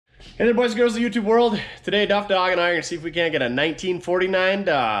Hey there, boys and girls of the YouTube world. Today, Duff, Dog, and I are going to see if we can't get a 1949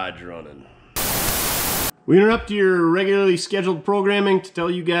 Dodge running. We interrupt your regularly scheduled programming to tell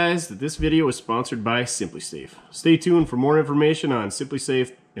you guys that this video is sponsored by SimpliSafe. Stay tuned for more information on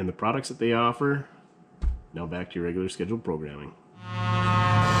SimpliSafe and the products that they offer. Now back to your regular scheduled programming.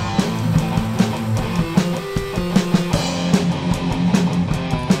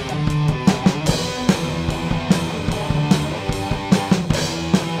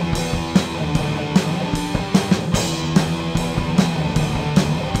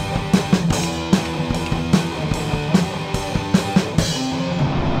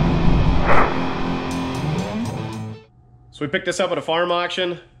 So we picked this up at a farm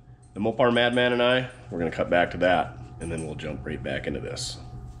auction. The Mopar Madman and I, we're gonna cut back to that, and then we'll jump right back into this.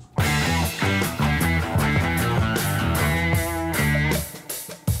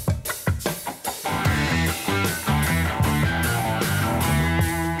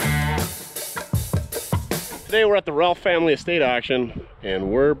 Today we're at the Ralph family estate auction, and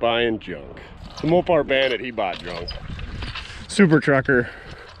we're buying junk. The Mopar Bandit, he bought junk. Super trucker,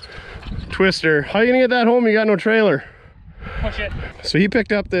 twister. How you gonna get that home? You got no trailer. Push it. So he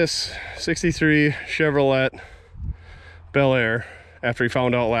picked up this 63 Chevrolet Bel Air after he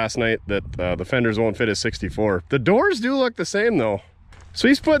found out last night that the fenders won't fit his 64. The doors do look the same though. So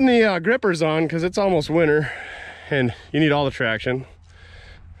he's putting the grippers on because it's almost winter and you need all the traction.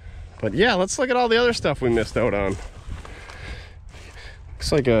 But yeah, let's look at all the other stuff we missed out on.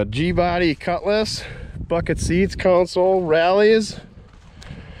 Looks like a G-body Cutlass, bucket seats, console, rallies.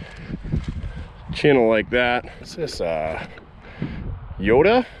 Channel like that. What's this?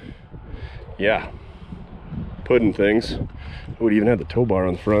 Yoda? Yeah. Pudding things. Oh, it even had the tow bar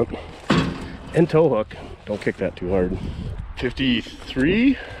on the front. And tow hook. Don't kick that too hard.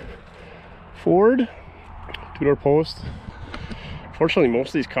 53 Ford. Two-door post. Fortunately, most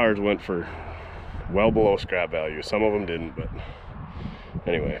of these cars went for well below scrap value. Some of them didn't, but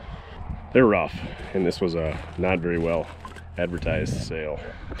anyway. They're rough. And this was a not very well advertised sale.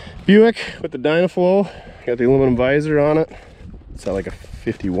 Buick with the Dynaflow, got the aluminum visor on it. It's like a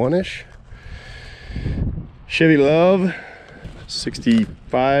 51-ish. Chevy Love,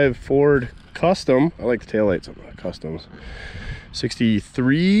 65 Ford Custom. I like the taillights on the Customs.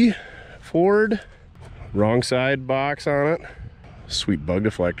 63 Ford, wrong side box on it. Sweet bug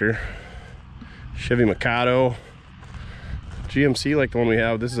deflector. Chevy Mikado. GMC like the one we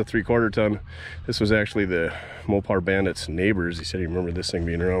have. This is a 3/4 ton. This was actually the Mopar Bandit's neighbors. He said he remembered this thing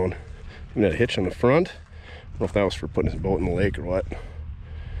being around. Even had a hitch on the front. I don't know if that was for putting his boat in the lake or what. I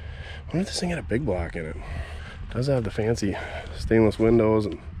wonder if this thing had a big block in it. It does have the fancy stainless windows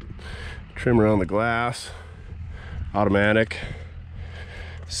and trim around the glass. Automatic.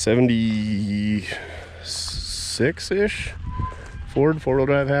 76-ish Ford 4-wheel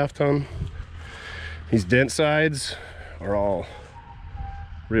drive half ton. These dent sides are all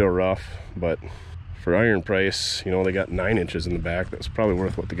real rough, but for iron price, you know, they got 9 inches in the back. That's probably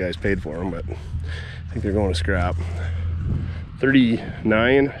worth what the guys paid for them, but I think they're going to scrap.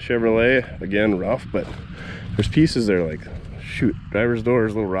 39 Chevrolet, again rough, but there's pieces there like, shoot, driver's door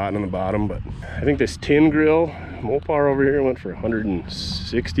is a little rotten on the bottom, but I think this tin grill Mopar over here went for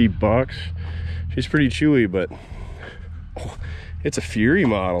 160 bucks. She's pretty chewy, but oh, it's a Fury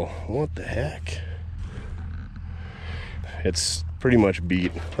model. What the heck? It's pretty much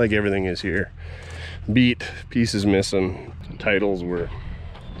beat, like everything is here. Beat, pieces missing, titles were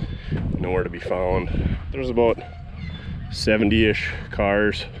nowhere to be found. There's about 70-ish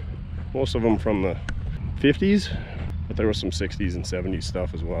cars, most of them from the 50s, but there was some 60s and 70s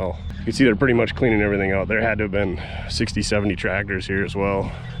stuff as well. You can see they're pretty much cleaning everything out. There had to have been 60, 70 tractors here as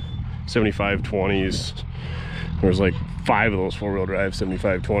well. 75 20s. There was like 5 of those 4-wheel drive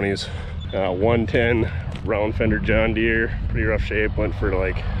 75 20s. 110 round fender John Deere, pretty rough shape, went for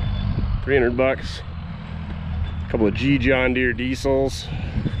like 300 bucks. A couple of G John Deere diesels.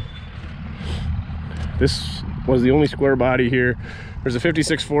 This was the only square body here. There's a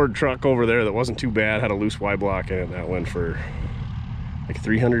 56 Ford truck over there that wasn't too bad, had a loose Y block in it. That went for like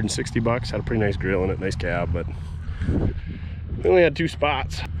 360 bucks. Had a pretty nice grill in it, nice cab, but we only had 2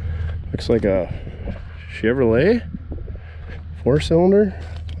 spots. Looks like a Chevrolet 4-cylinder.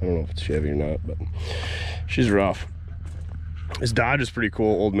 I don't know if it's Chevy or not, but she's rough. This Dodge is pretty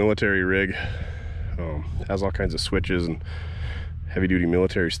cool, old military rig. Has all kinds of switches and heavy-duty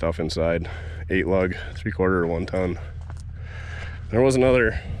military stuff inside. 8-lug, 3/4 or 1 ton. There was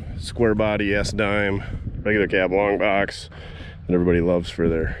another square body S-dime, regular cab long box that everybody loves for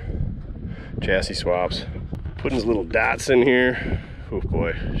their chassis swaps. Putting his little dots in here. Oh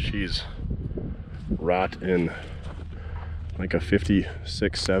boy, she's rotten like a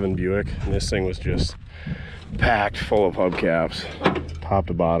 56-7 Buick, and this thing was just packed full of hubcaps, top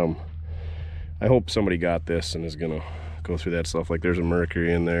to bottom. I hope somebody got this and is gonna go through that stuff. Like there's a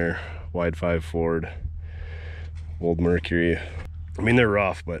Mercury in there, wide 5 Ford, old Mercury. I mean, they're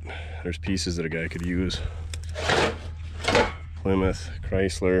rough, but there's pieces that a guy could use. Plymouth,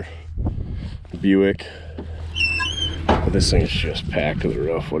 Chrysler, Buick. But this thing is just packed to the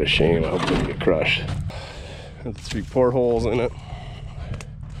roof. What a shame. I hope it doesn't get crushed. Got the 3 portholes in it.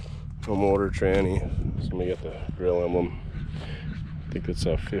 No motor tranny. Somebody got the grill emblem. I think that's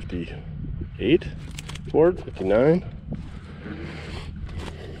a 58 Ford, 59.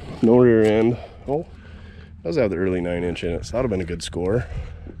 No rear end. Oh, does have the early 9-inch in it, so that would have been a good score.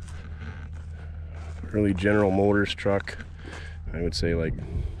 Early General Motors truck. I would say like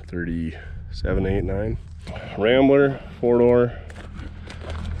 37, 8, 9. Rambler, 4-door,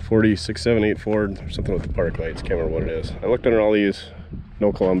 46, 7, 8 Ford, something with the park lights, can't remember what it is. I looked under all these,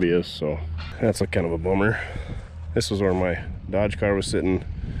 no Columbias, so that's like kind of a bummer. This was where my Dodge car was sitting.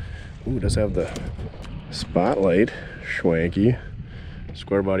 Ooh, it does have the spotlight, schwanky.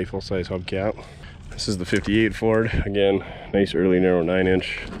 Square body, full-size hubcap. This is the 58 Ford, again, nice early narrow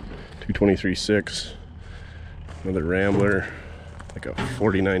 9-inch, 223/6. Another Rambler, like a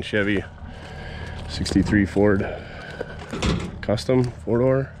 49 Chevy, 63 Ford Custom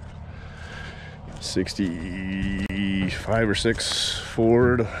 4-door, 65 or 6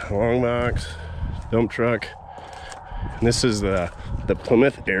 Ford long box dump truck. And this is the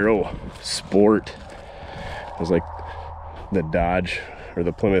Plymouth Arrow Sport. It was like the Dodge, or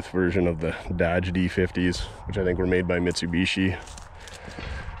the Plymouth version of the Dodge D50s, which I think were made by Mitsubishi.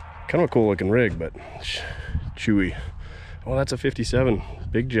 Kind of a cool looking rig, but chewy. Oh, that's a 57,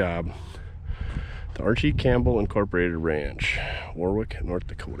 big job. The Archie Campbell Incorporated Ranch, Warwick, North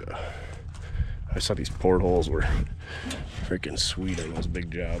Dakota. I thought these portholes were freaking sweet on those big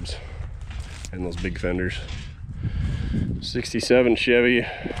jobs and those big fenders. 67 Chevy.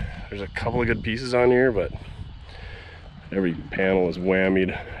 There's a couple of good pieces on here, but every panel is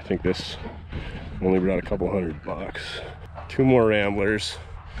whammied. I think this only brought a couple $100. 2 more Ramblers.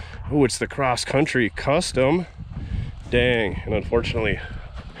 Oh, it's the Cross Country Custom. Dang, and unfortunately,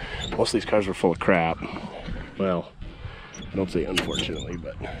 most of these cars were full of crap. Well, I don't say unfortunately,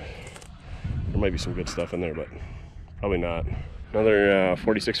 but there might be some good stuff in there, but probably not. Another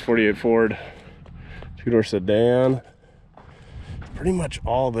 46, 48 Ford, 2-door sedan. Pretty much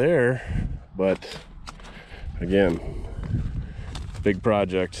all there, but again, big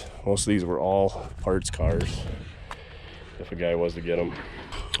project. Most of these were all parts cars, if a guy was to get them.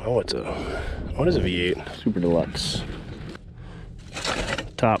 Oh, it's a, what is a V8? Super Deluxe.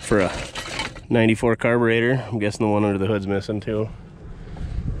 Top for a 94 carburetor. I'm guessing the one under the hood's missing too.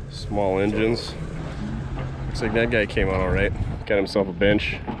 Small engines. Looks like that guy came out all right. Got himself a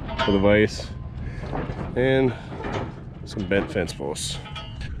bench for the vise. And some bent fence posts.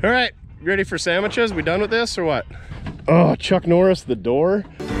 All right, you ready for sandwiches? We done with this or what? Oh, Chuck Norris, the door.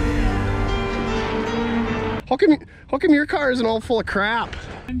 How come your car isn't all full of crap?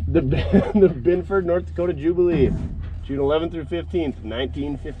 The Binford, North Dakota Jubilee, June 11th through 15th,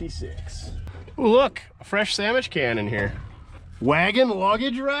 1956. Oh, look, a fresh sandwich can in here. Wagon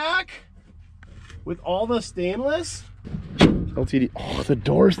luggage rack with all the stainless. LTD. Oh, the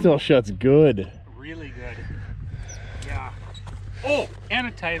door still shuts good. Really good. Yeah. Oh, and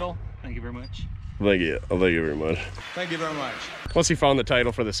a title. Thank you very much. Thank you. Oh, thank you very much. Thank you very much. Plus he found the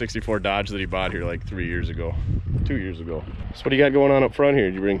title for the 64 Dodge that he bought here like 3 years ago. 2 years ago. So what do you got going on up front here?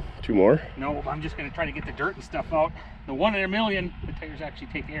 Did you bring 2 more? No, I'm just going to try to get the dirt and stuff out. The 1 in a million, the tires actually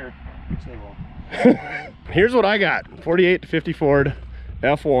take air, which they will. Here's what I got. 48 to 50 Ford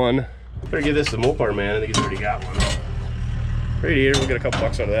F1. Better give this to Mopar man. I think he's already got one. Radiator, we'll get a couple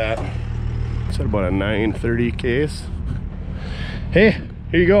bucks out of that. It's at about a 930 case. Hey,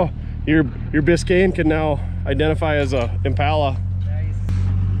 here you go. Your Biscayne can now identify as a Impala. Nice.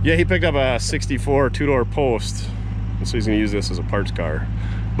 Yeah, he picked up a 64 2-door post, and so he's gonna use this as a parts car.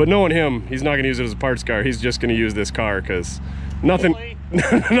 But knowing him, he's not gonna use it as a parts car. He's just gonna use this car because nothing,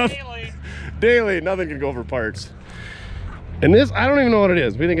 daily, nothing can go for parts. And this, I don't even know what it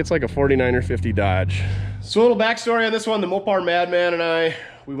is. We think it's like a 49 or 50 Dodge. So a little backstory on this one. The Mopar Madman and I,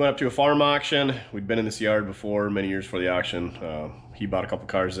 we went up to a farm auction. We'd been in this yard before, many years before the auction. He bought a couple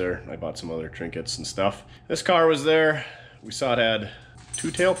cars there. I bought some other trinkets and stuff. This car was there. We saw it had 2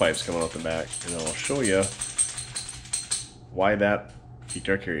 tailpipes coming out the back, and I'll show you why that piqued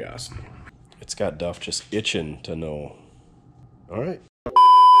our curiosity. It's got Duff just itching to know. All right.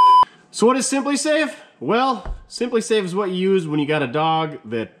 So what is Simply Safe? Well, Simply Safe is what you use when you got a dog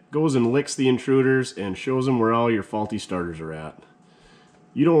that goes and licks the intruders and shows them where all your faulty starters are at.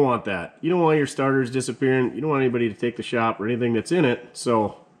 You don't want that. You don't want your starters disappearing. You don't want anybody to take the shop or anything that's in it.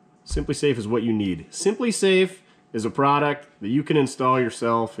 So Simply Safe is what you need. Simply Safe is a product that you can install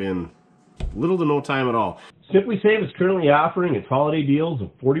yourself in little to no time at all. Simply Safe is currently offering its holiday deals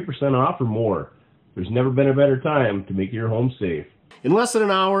of 40% off or more. There's never been a better time to make your home safe. In less than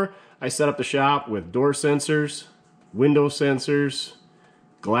an hour, I set up the shop with door sensors, window sensors,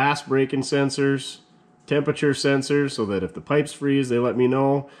 glass break-in sensors, temperature sensors so that if the pipes freeze, they let me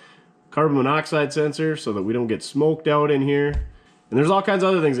know. Carbon monoxide sensor so that we don't get smoked out in here. And there's all kinds of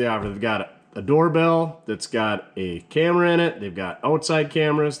other things they offer. They've got a doorbell that's got a camera in it. They've got outside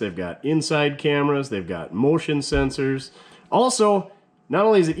cameras. They've got inside cameras. They've got motion sensors. Also, not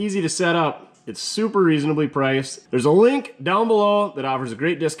only is it easy to set up, it's super reasonably priced. There's a link down below that offers a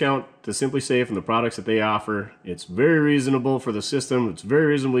great discount to Simply Safe and the products that they offer. It's very reasonable for the system. It's very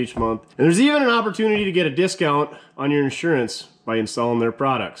reasonable each month. And there's even an opportunity to get a discount on your insurance by installing their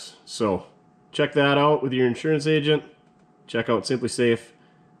products. So check that out with your insurance agent. Check out Simply Safe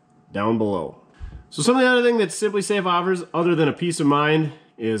down below. So some of the other thing that Simply Safe offers, other than a peace of mind,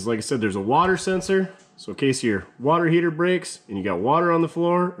 is, like I said, there's a water sensor. So in case your water heater breaks and you got water on the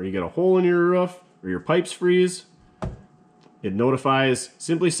floor, or you got a hole in your roof, or your pipes freeze, it notifies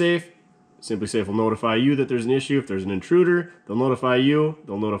Simply Safe. Simply Safe will notify you that there's an issue. If there's an intruder, they'll notify you.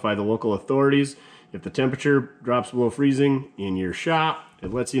 They'll notify the local authorities. If the temperature drops below freezing in your shop,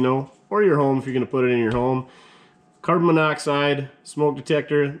 it lets you know, or your home if you're going to put it in your home. Carbon monoxide, smoke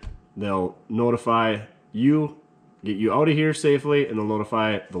detector, they'll notify you, get you out of here safely, and they'll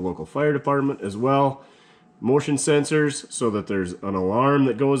notify the local fire department as well. Motion sensors so that there's an alarm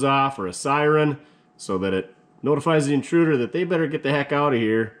that goes off or a siren so that it notifies the intruder that they better get the heck out of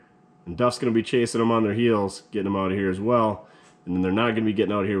here. And Duff's going to be chasing them on their heels, getting them out of here as well. And then they're not going to be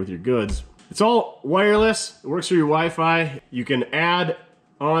getting out of here with your goods. It's all wireless. It works through your Wi-Fi. You can add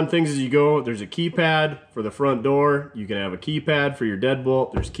on things as you go. There's a keypad for the front door. You can have a keypad for your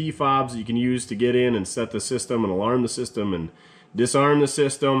deadbolt. There's key fobs that you can use to get in and set the system and alarm the system and disarm the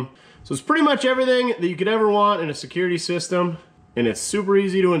system. So it's pretty much everything that you could ever want in a security system, and it's super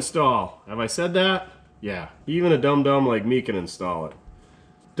easy to install. Have I said that? Yeah, even a dum-dum like me can install it.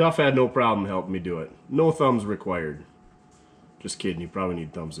 Duff had no problem helping me do it. No thumbs required. Just kidding, you probably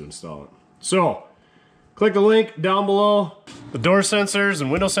need thumbs to install it. So, click the link down below. The door sensors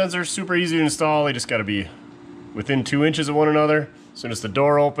and window sensors, super easy to install. They just gotta be within 2 inches of one another. As soon as the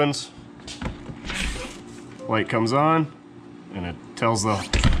door opens, light comes on, and it tells the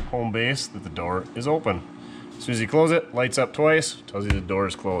home base that the door is open. As soon as you close it, lights up twice, tells you the door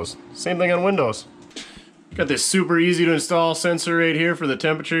is closed. Same thing on windows. Got this super easy to install sensor right here for the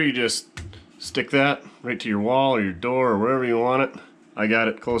temperature. You just stick that right to your wall or your door or wherever you want it. I got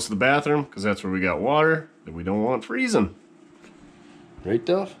it close to the bathroom because that's where we got water that we don't want freezing. Right,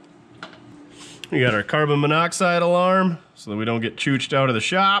 Duff? We got our carbon monoxide alarm so that we don't get chooched out of the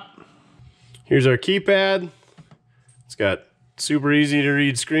shop. Here's our keypad. It's got super easy to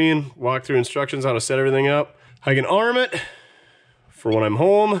read screen, walk through instructions how to set everything up. I can arm it for when I'm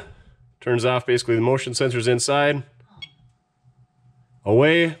home. Turns off basically the motion sensors inside.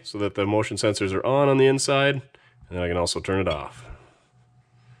 Away so that the motion sensors are on the inside. And then I can also turn it off.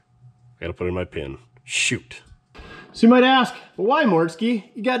 Gotta put in my pin. Shoot. So you might ask, well, why, Mortske?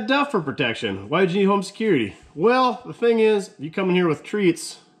 You got Duff for protection. Why did you need home security? Well, the thing is, if you come in here with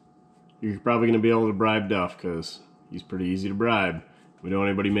treats, you're probably gonna be able to bribe Duff because he's pretty easy to bribe. We don't want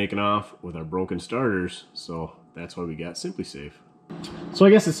anybody making off with our broken starters, so that's why we got Simply Safe. So I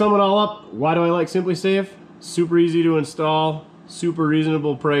guess to sum it all up, why do I like Simply Safe? Super easy to install, super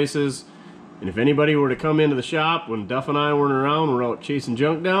reasonable prices, and if anybody were to come into the shop when Duff and I weren't around, we're out chasing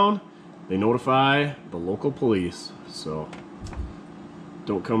junk down, they notify the local police. So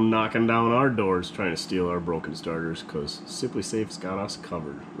don't come knocking down our doors trying to steal our broken starters, because Simply Safe's got us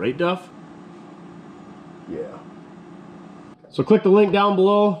covered. Right, Duff? Yeah. So click the link down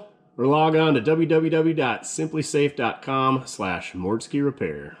below or log on to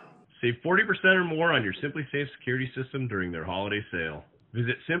www.simplysafe.com/mortskerepair. Save 40% or more on your Simply Safe security system during their holiday sale.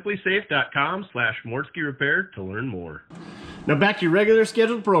 Visit simplysafe.com/mortskerepair to learn more. Now back to your regular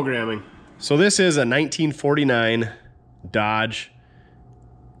scheduled programming. So this is a 1949 Dodge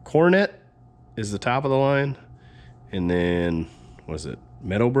Coronet is the top of the line. And then, what is it,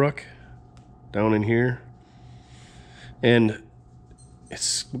 Meadowbrook down in here. And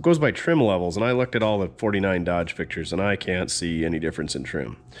it goes by trim levels, and I looked at all the 49 Dodge pictures, and I can't see any difference in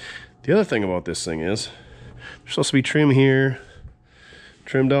trim. The other thing about this thing is, there's supposed to be trim here,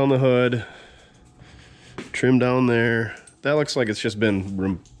 trim down the hood, trim down there, that looks like it's just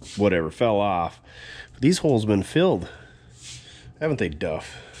been, whatever, fell off. But these holes been filled, haven't they,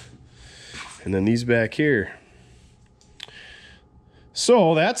 Duff? And then these back here.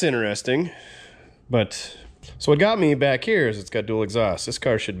 So that's interesting. But, so what got me back here is it's got dual exhaust. This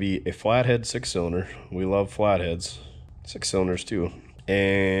car should be a flathead 6-cylinder. We love flatheads. 6 cylinders too.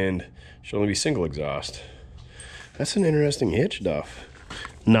 And should only be single exhaust. That's an interesting hitch, Duff.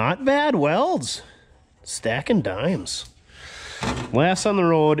 Not bad welds. Stacking dimes. Last on the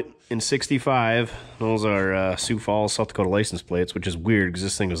road in 65. Those are Sioux Falls, South Dakota license plates, which is weird because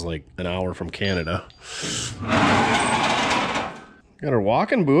this thing is like an hour from Canada. Got our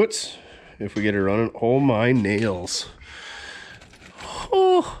walking boots. If we get her running. Oh my nails.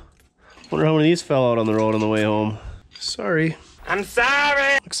 Oh, wonder how many of these fell out on the road on the way home. Sorry. I'm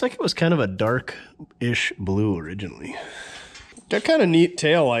sorry. Looks like it was kind of a dark-ish blue originally. Got kind of neat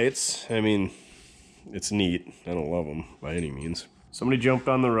tail lights. I mean, it's neat. I don't love them by any means. Somebody jumped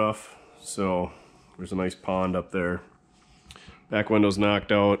on the roof, so there's a nice pond up there. Back window's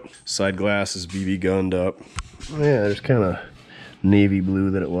knocked out. Side glass is BB gunned up. Oh yeah, there's kind of navy blue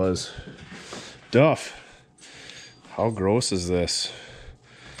that it was. Duff. How gross is this?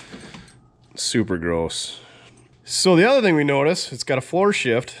 Super gross. So the other thing we noticed, it's got a floor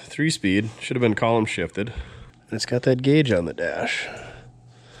shift, 3-speed. Should have been column shifted. And it's got that gauge on the dash.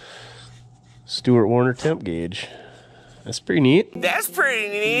 Stuart Warner temp gauge. That's pretty neat. That's pretty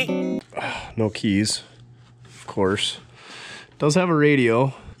neat. No keys, of course. Does have a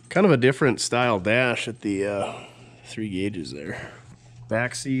radio. Kind of a different style dash at the 3 gauges there.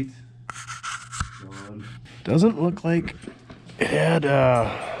 Back seat. Doesn't look like it had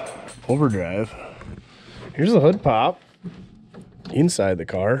overdrive. Here's the hood pop inside the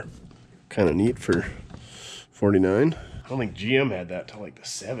car. Kind of neat for 49. I don't think GM had that till like the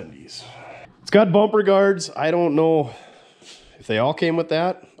 70s. It's got bumper guards. I don't know if they all came with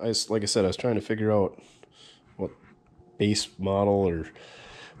that. Like I said, I was trying to figure out what base model or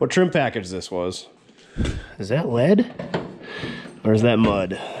what trim package this was. Is that lead? Or is that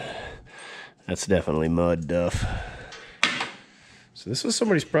mud? That's definitely mud, Duff. So this was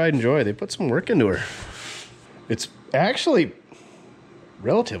somebody's pride and joy. They put some work into her. It's actually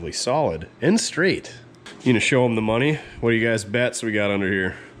relatively solid and straight. You gonna show them the money? What do you guys bets we got under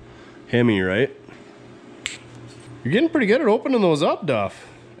here? Hemi, right? You're getting pretty good at opening those up, Duff.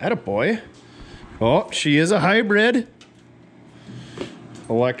 Attaboy. Oh, she is a hybrid.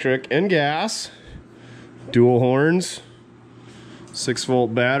 Electric and gas. Dual horns.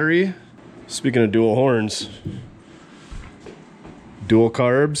 6-volt battery. Speaking of dual horns, dual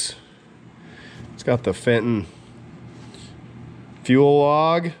carbs. It's got the Fenton fuel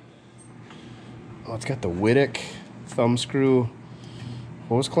log. Oh, it's got the Whittick thumb screw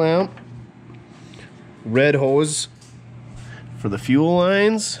hose clamp. Red hose for the fuel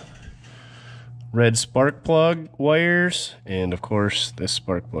lines. Red spark plug wires. And of course, this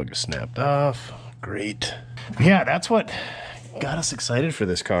spark plug is snapped off. Great. Yeah, that's what got us excited for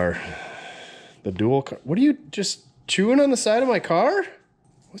this car. The dual car. What are you just chewing on the side of my car?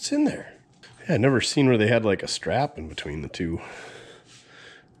 What's in there? Yeah, I've never seen where they had like a strap in between the two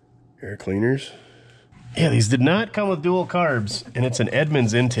air cleaners. Yeah, these did not come with dual carbs, and it's an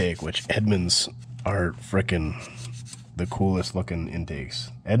Edmunds intake, which Edmunds are frickin' the coolest looking intakes.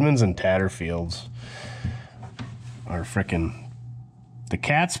 Edmunds and Tatterfields are frickin' the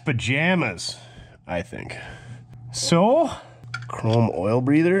cat's pajamas, I think. So, chrome oil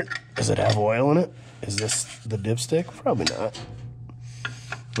breather. Does it have oil in it? Is this the dipstick? Probably not.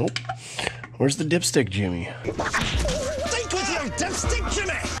 Nope. Where's the dipstick, Jimmy? Think with your dipstick,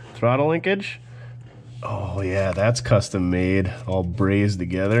 Jimmy! Throttle linkage. Oh yeah, that's custom made, all brazed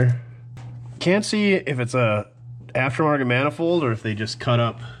together. Can't see if it's a aftermarket manifold or if they just cut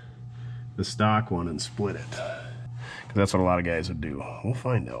up the stock one and split it. Because that's what a lot of guys would do. We'll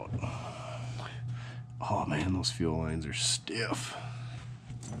find out. Oh man, those fuel lines are stiff.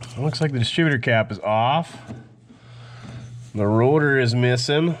 It looks like the distributor cap is off. The rotor is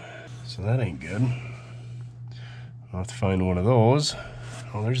missing, so that ain't good. I'll have to find one of those.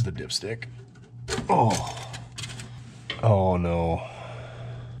 Oh, there's the dipstick. Oh. Oh no.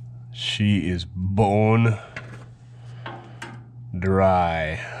 She is bone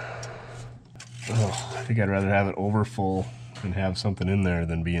dry. Oh, I think I'd rather have it over full and have something in there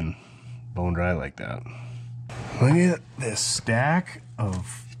than being bone dry like that. Look at this stack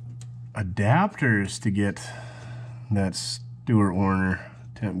of adapters to get that Stuart Warner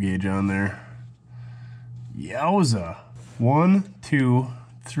temp gauge on there. Yowza. 1, 2,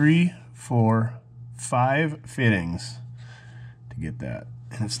 3, 4, 5 fittings to get that.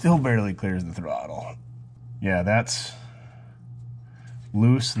 And it still barely clears the throttle. Yeah, that's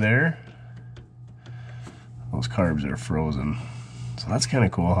loose there. Those carbs are frozen. So that's kind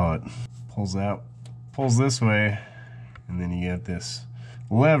of cool how it pulls this way, and then you get this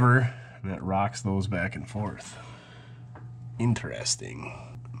lever that rocks those back and forth. Interesting.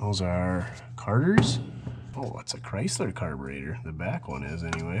 Those are Carter's. Oh, it's a Chrysler carburetor. The back one is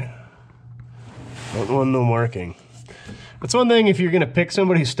anyway. No marking. That's one thing, if you're gonna pick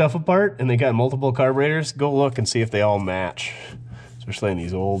somebody's stuff apart and they got multiple carburetors, go look and see if they all match. Especially in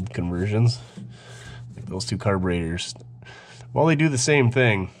these old conversions. Like those two carburetors, while they do the same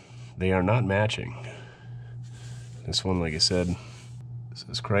thing, they are not matching. This one, like I said,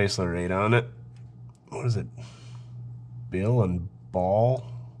 says Chrysler right on it. What is it? Bill and Ball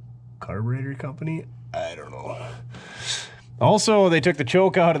Carburetor Company? I don't know. Also, they took the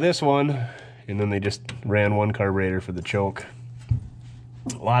choke out of this one, and then they just ran one carburetor for the choke.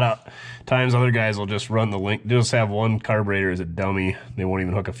 A lot of times other guys will just run the link, just have one carburetor as a dummy. They won't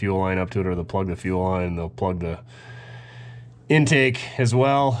even hook a fuel line up to it, or they'll plug the fuel line and they'll plug the intake as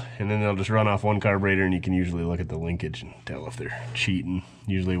well, and then they'll just run off one carburetor, and you can usually look at the linkage and tell if they're cheating.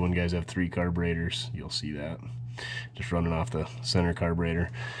 Usually when guys have 3 carburetors, you'll see that. Just running off the center carburetor.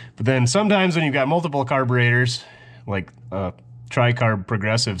 But then sometimes when you've got multiple carburetors, like a tri-carb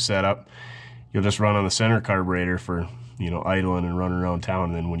progressive setup, you'll just run on the center carburetor for, you know, idling and running around town,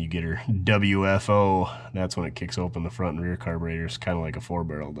 and then when you get your WFO, that's when it kicks open the front and rear carburetors, kind of like a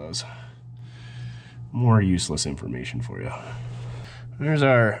 4-barrel does. More useless information for you. There's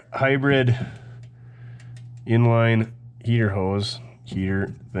our hybrid inline heater hose,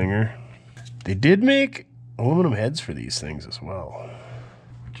 heater thinger. They did make aluminum heads for these things as well.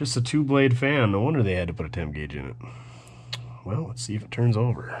 Just a 2-blade fan, no wonder they had to put a temp gauge in it. Well, let's see if it turns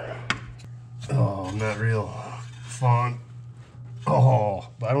over. Oh, not real fun. Oh,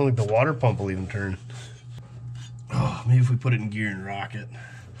 I don't think the water pump will even turn. Oh, maybe if we put it in gear and rock it.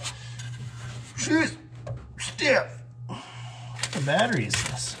 She's stiff. What battery is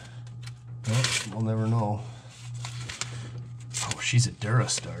this? Well, we'll never know. Oh, she's a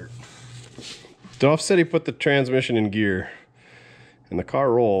Durastart. Duff said he put the transmission in gear, and the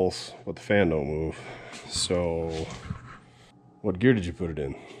car rolls, but the fan don't move. So, what gear did you put it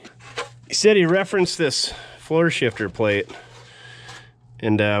in? He said he referenced this floor shifter plate,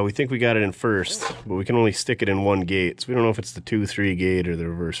 and we think we got it in first, but we can only stick it in one gate, so we don't know if it's the 2-3 gate or the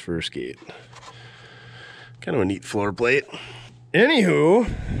reverse first gate. Kind of a neat floor plate. Anywho,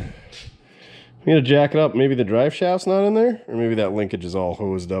 I'm gonna jack it up. Maybe the drive shaft's not in there, or maybe that linkage is all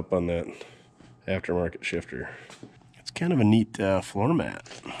hosed up on that aftermarket shifter. It's kind of a neat floor mat.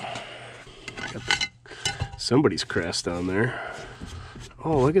 Got somebody's crest on there.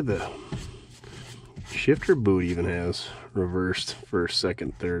 Oh, look at the shifter boot, even has reversed first,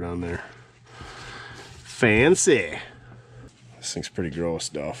 second, third on there. Fancy. This thing's pretty gross,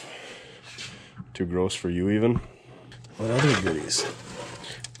 Duff. Too gross for you even? What other goodies?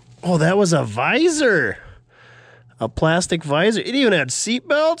 Oh, that was a visor. A plastic visor. It even had seat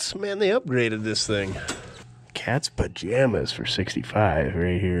belts. Man, they upgraded this thing. Cat's pajamas for $65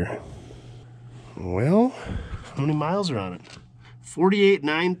 right here. Well, how many miles are on it?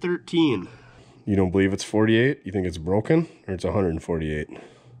 48,913. You don't believe it's 48? You think it's broken? Or it's 148?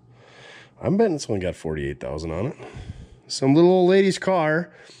 I'm betting it's only got 48,000 on it. Some little old lady's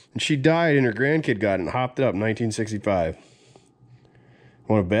car, and she died and her grandkid got it and hopped it up in 1965.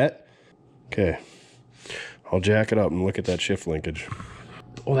 Want to bet? Okay. I'll jack it up and look at that shift linkage.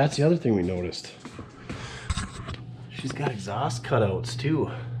 Oh, that's the other thing we noticed. She's got exhaust cutouts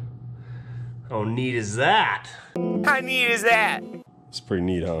too. How neat is that? How neat is that? It's pretty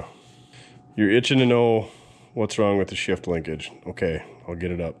neat, huh? You're itching to know what's wrong with the shift linkage. Okay, I'll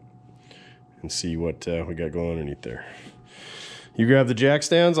get it up and see what we got going underneath there. You grab the jack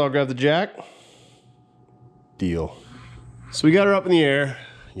stands, I'll grab the jack. Deal. So we got her up in the air.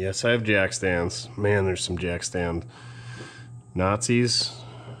 Yes, I have jack stands. Man, there's some jack stand Nazis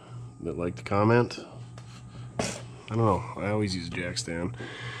that like to comment. I don't know. I always use a jack stand.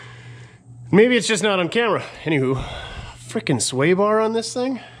 Maybe it's just not on camera. Anywho, frickin' sway bar on this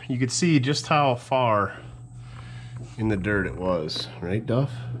thing. You could see just how far in the dirt it was. Right,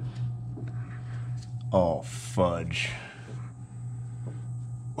 Duff? Oh, fudge.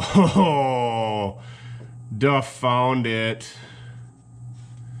 Oh, Duff found it.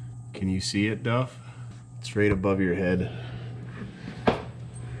 Can you see it, Duff? It's right above your head.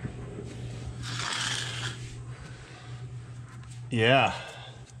 Yeah.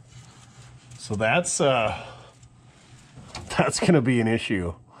 So that's gonna be an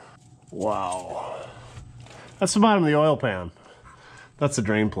issue. Wow. That's the bottom of the oil pan. That's the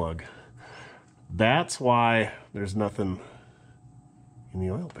drain plug. That's why there's nothing in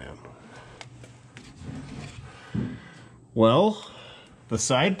the oil pan. Well, the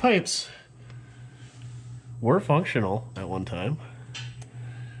side pipes were functional at one time.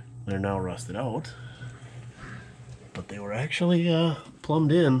 They're now rusted out, but they were actually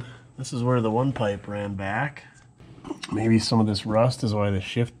plumbed in. This is where the one pipe ran back. Maybe some of this rust is why the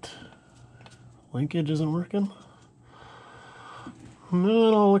shift linkage isn't working. No,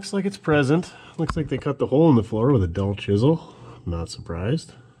 it all looks like it's present. Looks like they cut the hole in the floor with a dull chisel. Not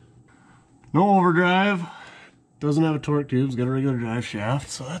surprised. No overdrive. Doesn't have a torque tube. It's got a regular drive shaft,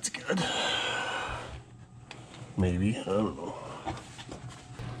 so that's good. Maybe, I don't know.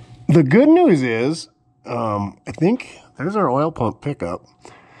 The good news is, I think there's our oil pump pickup.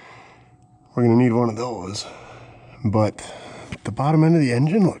 We're gonna need one of those. But the bottom end of the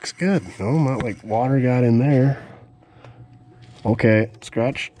engine looks good, you know, not like water got in there. Okay,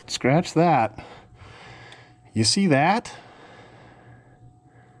 scratch that. You see that?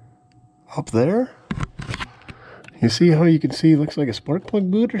 Up there? You see how you can see it looks like a spark plug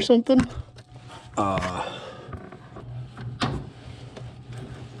boot or something?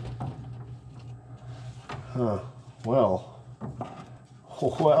 Well.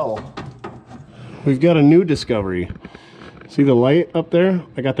 We've got a new discovery. See the light up there?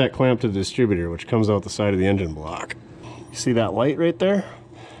 I got that clamped to the distributor, which comes out the side of the engine block. You see that light right there?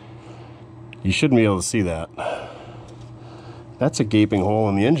 You shouldn't be able to see that. That's a gaping hole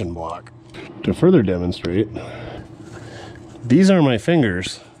in the engine block. To further demonstrate, these are my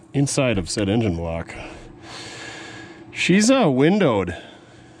fingers inside of said engine block. She's windowed.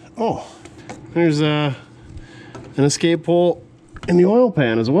 Oh, there's an escape hole in the oil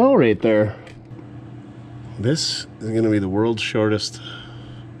pan as well right there. This is going to be the world's shortest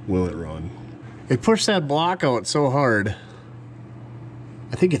willet run. It pushed that block out so hard,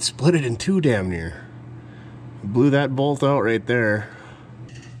 I think it split it in two damn near. Blew that bolt out right there.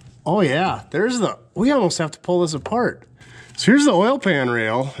 Oh yeah, there's the, we almost have to pull this apart. So here's the oil pan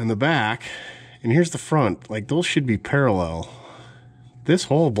rail in the back, and here's the front. Like, those should be parallel. This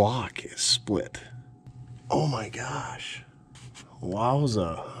whole block is split. Oh my gosh.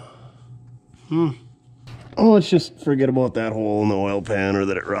 Wowza. Oh, let's just forget about that hole in the oil pan, or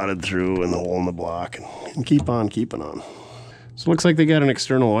that it rotted through, and the hole in the block, and keep on keeping on. So it looks like they got an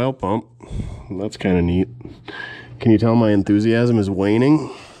external oil pump. That's kind of neat. Can you tell my enthusiasm is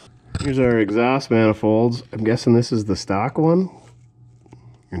waning? Here's our exhaust manifolds. I'm guessing this is the stock one.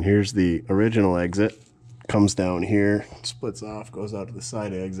 And here's the original exit. Comes down here, splits off, goes out to the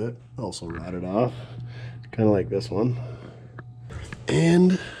side exit. Also rotted off. Kind of like this one.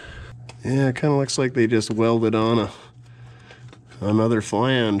 And yeah, it kind of looks like they just welded on another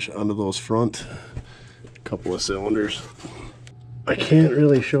flange onto those front couple of cylinders. I can't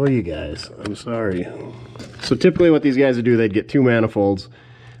really show you guys, I'm sorry. So typically what these guys would do, they'd get two manifolds,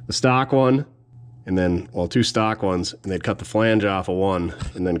 the stock one, and then, well, two stock ones, and they'd cut the flange off of one,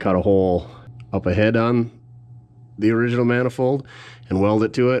 and then cut a hole up ahead on the original manifold, and weld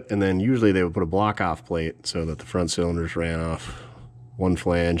it to it, and then usually they would put a block off plate so that the front cylinders ran off one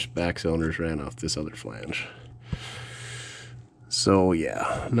flange, back cylinders ran off this other flange. So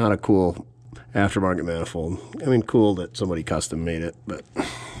yeah, not a cool aftermarket manifold. I mean, cool that somebody custom made it, but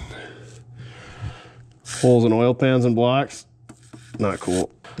holes in oil pans and blocks, not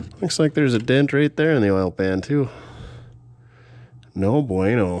cool. Looks like there's a dent right there in the oil pan too. No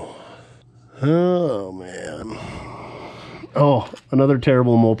bueno. Oh man. Oh, another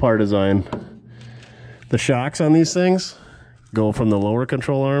terrible Mopar design. The shocks on these things go from the lower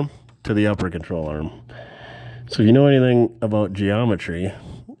control arm to the upper control arm. So if you know anything about geometry,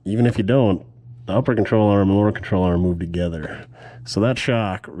 even if you don't, the upper control arm and lower control arm move together. So that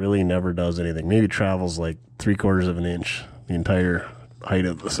shock really never does anything. Maybe travels like 3/4 of an inch the entire height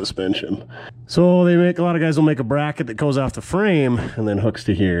of the suspension. So they make, a lot of guys will make a bracket that goes off the frame and then hooks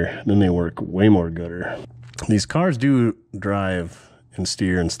to here. Then they work way more gooder. These cars do drive and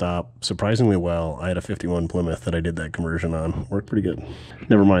steer and stop surprisingly well. I had a 51 Plymouth that I did that conversion on. Worked pretty good.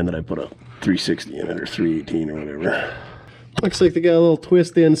 Never mind that I put a 360 in it, or 318 or whatever. Looks like they got a little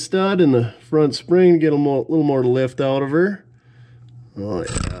twist in stud in the front spring to get a little more lift out of her. Oh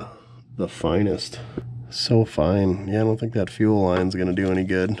yeah, the finest. So fine. Yeah, I don't think that fuel line's gonna do any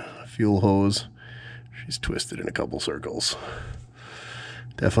good. Fuel hose, she's twisted in a couple circles.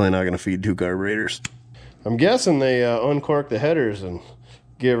 Definitely not gonna feed two carburetors. I'm guessing they uncorked the headers and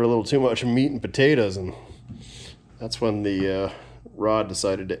gave her a little too much meat and potatoes, and that's when the rod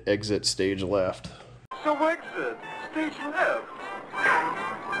decided to exit stage left. So exit stage left.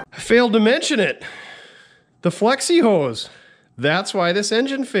 I failed to mention it. The flexi hose. That's why this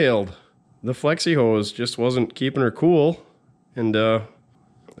engine failed. The flexi hose just wasn't keeping her cool, and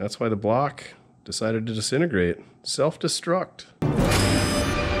that's why the block decided to disintegrate. Self-destruct.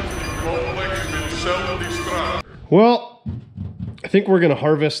 Well, I think we're gonna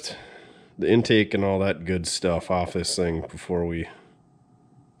harvest the intake and all that good stuff off this thing before we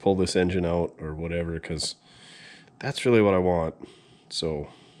pull this engine out or whatever, because that's really what I want. So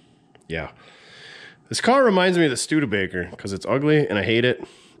yeah, this car reminds me of the Studebaker because it's ugly and I hate it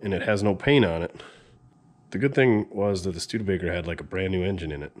and it has no paint on it. The good thing was that the Studebaker had like a brand new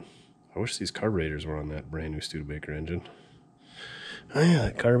engine in it. I wish these carburetors were on that brand new Studebaker engine. Oh yeah,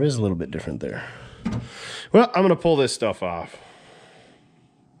 that carb is a little bit different there. Well, I'm gonna pull this stuff off.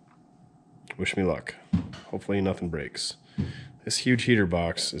 Wish me luck. Hopefully nothing breaks. This huge heater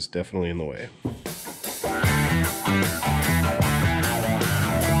box is definitely in the way.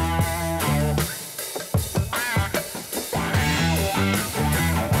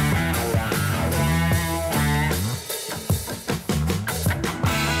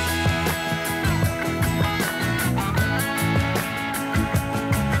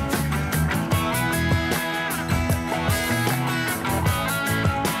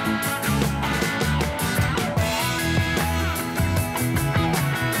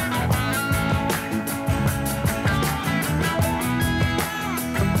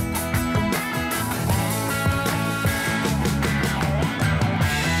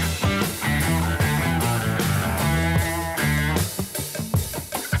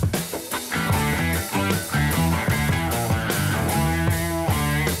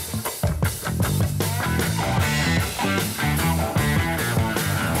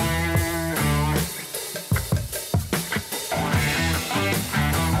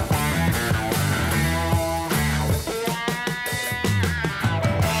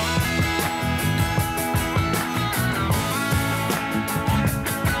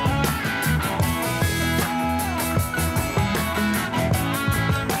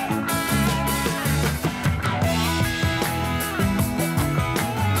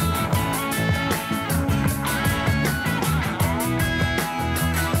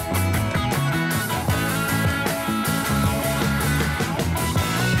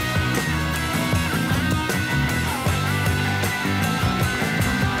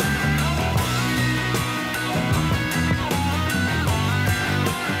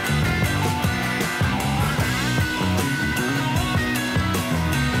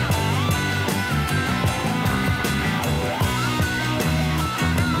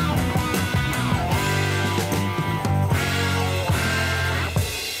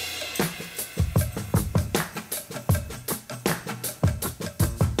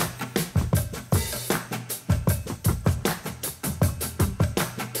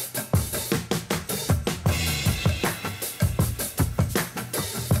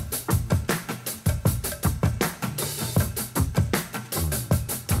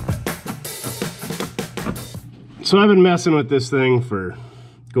 So I've been messing with this thing for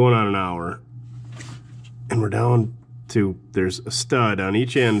going on an hour, and we're down to, there's a stud on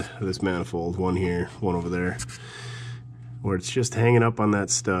each end of this manifold, one here, one over there, where it's just hanging up on that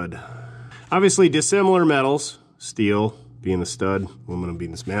stud. Obviously dissimilar metals, steel being the stud, aluminum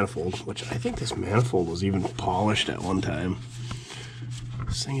being this manifold, which I think this manifold was even polished at one time.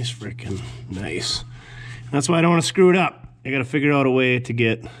 This thing is freaking nice. And that's why I don't want to screw it up. I gotta figure out a way to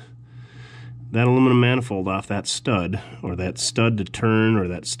get that aluminum manifold off that stud, or that stud to turn, or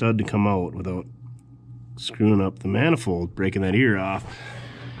that stud to come out without screwing up the manifold, breaking that ear off.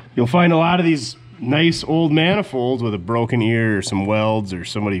 You'll find a lot of these nice old manifolds with a broken ear or some welds, or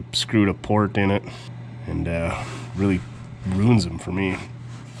somebody screwed a port in it, and really ruins them for me.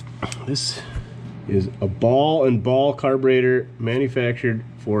 This is a ball and ball carburetor manufactured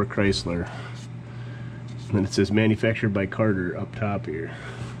for Chrysler. And then it says manufactured by Carter up top here.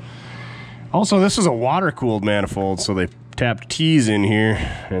 Also, this is a water-cooled manifold, so they tapped T's in here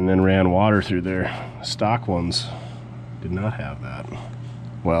and then ran water through there. Stock ones did not have that.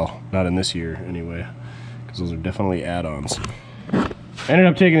 Well, not in this year anyway, because those are definitely add-ons. I ended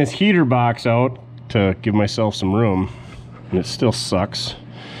up taking this heater box out to give myself some room, and it still sucks.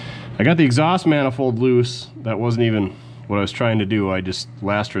 I got the exhaust manifold loose. That wasn't even what I was trying to do. I just,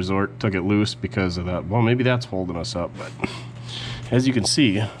 last resort, took it loose because of that. Well, maybe that's holding us up, but as you can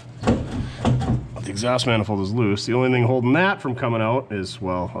see, the exhaust manifold is loose. The only thing holding that from coming out is,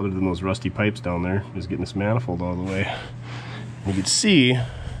 well, other than those rusty pipes down there, is getting this manifold out of the way. You can see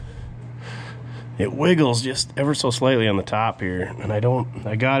it wiggles just ever so slightly on the top here, and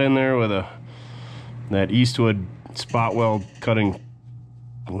I got in there with that Eastwood spot weld cutting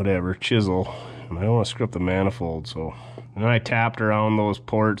whatever chisel, and I don't want to screw up the manifold, so then I tapped around those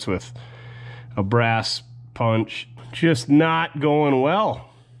ports with a brass punch. Just not going well.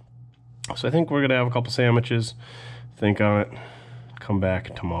 So I think we're gonna have a couple sandwiches, think on it, come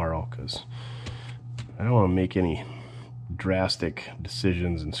back tomorrow, because I don't want to make any drastic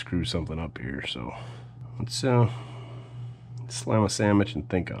decisions and screw something up here. So let's slam a sandwich and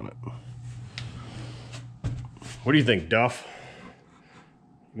think on it. What do you think, Duff?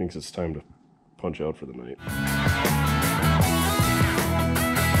 He thinks it's time to punch out for the night.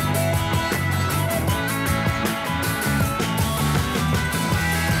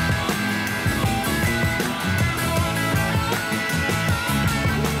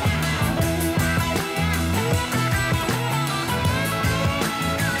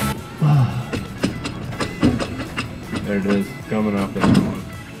 There it is, coming up this one.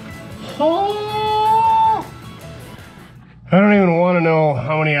 Oh! I don't even want to know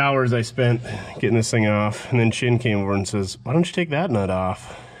how many hours I spent getting this thing off. And then Chin came over and says, why don't you take that nut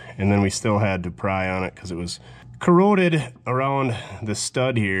off? And then we still had to pry on it because it was corroded around the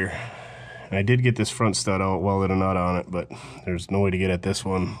stud here. And I did get this front stud out, welded a nut on it, but there's no way to get at this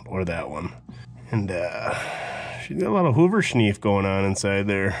one or that one. And she's got a lot of Hoover schneef going on inside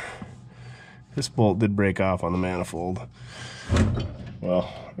there. This bolt did break off on the manifold.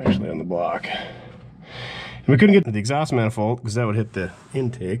 Well, actually on the block. And we couldn't get the exhaust manifold because that would hit the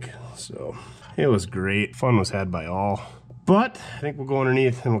intake. So it was great. Fun was had by all. But I think we'll go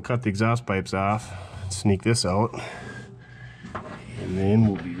underneath and we'll cut the exhaust pipes off, sneak this out, and then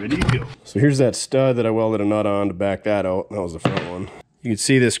we'll be ready to go. So here's that stud that I welded a nut on to back that out. That was the front one. You can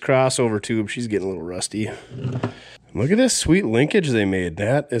see this crossover tube, she's getting a little rusty. Look at this sweet linkage they made.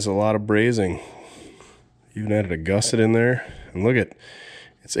 That is a lot of brazing. Even added a gusset in there. And look at,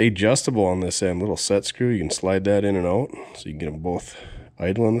 it's adjustable on this end. Little set screw, you can slide that in and out. So you can get them both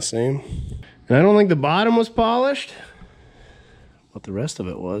idling the same. And I don't think the bottom was polished, but the rest of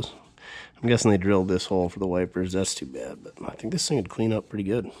it was. I'm guessing they drilled this hole for the wipers. That's too bad, but I think this thing would clean up pretty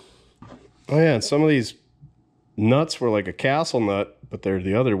good. Oh yeah, and some of these nuts were like a castle nut, but they're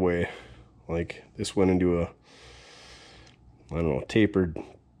the other way. Like this went into a, I don't know, tapered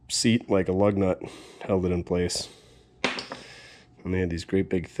seat like a lug nut, held it in place. And they had these great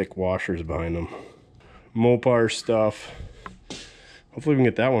big thick washers behind them. Mopar stuff. Hopefully we can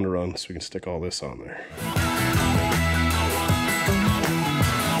get that one to run so we can stick all this on there.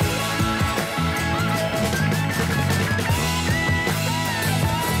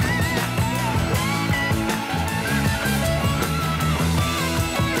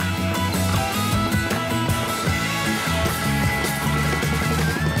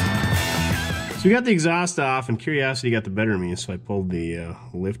 So we got the exhaust off and curiosity got the better of me, so I pulled the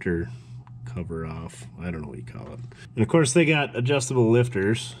lifter cover off. I don't know what you call it. And of course they got adjustable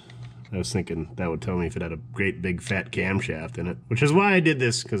lifters. I was thinking that would tell me if it had a great big fat camshaft in it, which is why I did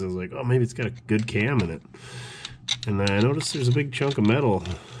this, because I was like, oh, maybe it's got a good cam in it. And then I noticed there's a big chunk of metal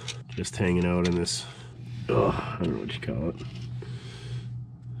just hanging out in this, I don't know what you call it,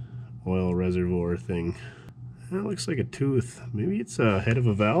 oil reservoir thing. That looks like a tooth. Maybe it's a head of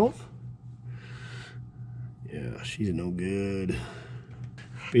a valve? Yeah, she's no good.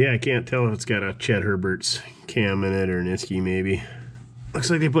 But yeah, I can't tell if it's got a Chet Herbert's cam in it or an Isky maybe. Looks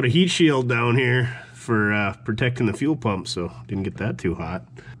like they put a heat shield down here for protecting the fuel pump, so didn't get that too hot.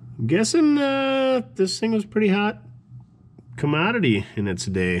 I'm guessing this thing was pretty hot commodity in its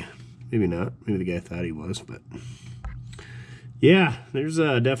day. Maybe not. Maybe the guy thought he was, but yeah, there's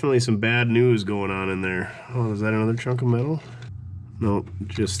definitely some bad news going on in there. Oh, is that another chunk of metal? No,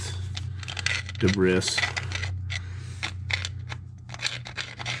 just debris.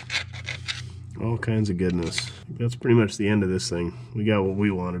 All kinds of goodness. That's pretty much the end of this thing. We got what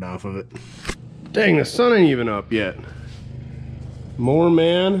we wanted off of it. Dang, the sun ain't even up yet. More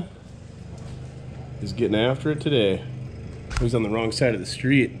man is getting after it today. He's on the wrong side of the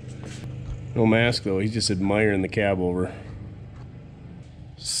street. No mask though, he's just admiring the cab over.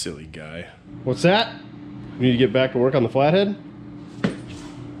 Silly guy. What's that? We need to get back to work on the flathead?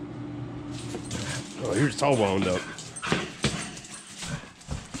 Oh, here's it's all wound up.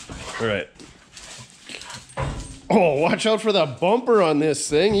 All right. Oh, watch out for the bumper on this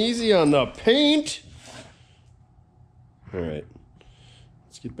thing. Easy on the paint. All right.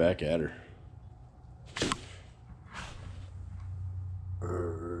 Let's get back at her.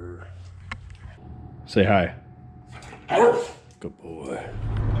 Say hi. Good boy.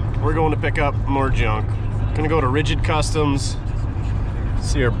 We're going to pick up more junk. Gonna go to Rigid Customs.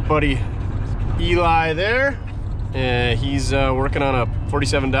 See our buddy Eli there. He's working on a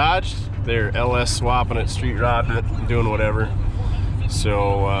 47 Dodge. They're LS swapping it, street rodding it, doing whatever.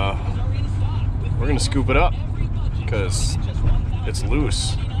 So we're gonna scoop it up because it's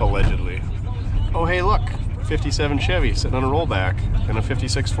loose, allegedly. Oh hey look, 57 Chevy sitting on a rollback and a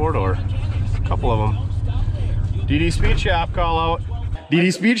 56 4-door. Couple of them. DD Speed Shop, call out.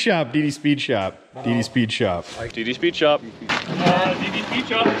 DD Speed Shop, DD Speed Shop, DD Speed Shop. DD Speed Shop. DD Speed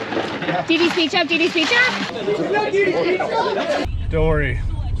Shop. DD Speed Shop, DD Speed Shop. Don't worry.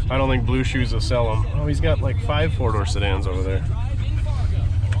 I don't think Blue Shoes will sell them. Oh, he's got like 5 4-door sedans over there.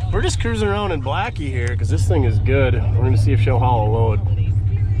 We're just cruising around in Blackie here because this thing is good. We're gonna see if she'll haul a load.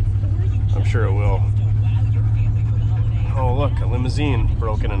 I'm sure it will. Oh look, a limousine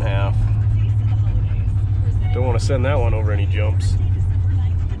broken in half. Don't want to send that one over any jumps.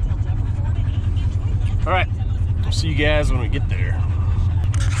 All right, we'll see you guys when we get there.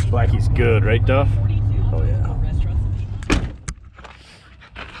 Blackie's good, right, Duff? Oh yeah.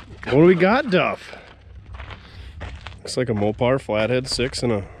 What do we got, Duff? Looks like a Mopar flathead 6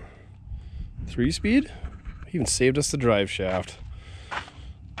 and a 3-speed. He even saved us the drive shaft,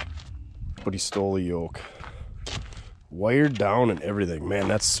 but he stole the yoke. Wired down and everything. Man,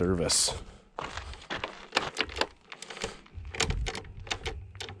 that's service.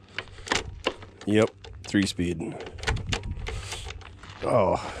 Yep, 3-speed.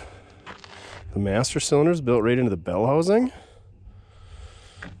 Oh, the master cylinder's built right into the bell housing.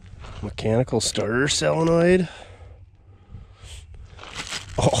 Mechanical starter solenoid.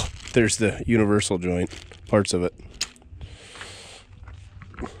 Oh, there's the universal joint, parts of it.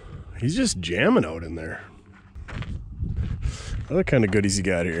 He's just jamming out in there. Other kind of goodies you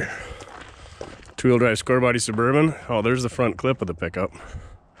got here. 2-wheel drive square body Suburban. Oh, there's the front clip of the pickup.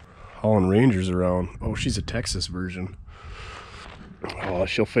 Hauling Rangers around. Oh, she's a Texas version. Oh,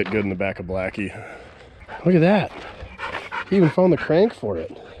 she'll fit good in the back of Blackie. Look at that. He even found the crank for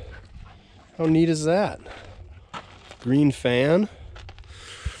it. How neat is that? Green fan.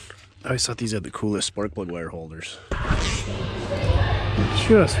 I always thought these had the coolest spark plug wire holders.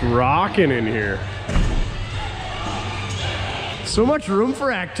 Just rocking in here. So much room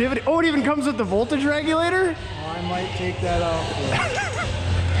for activity. Oh, it even comes with the voltage regulator? Oh, I might take that off.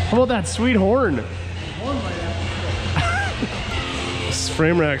 How about that sweet horn? Horn might have This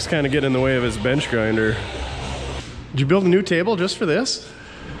frame rack's kind of getting in the way of his bench grinder. Did you build a new table just for this?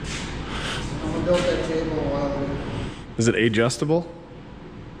 I built that table a while ago. Is it adjustable?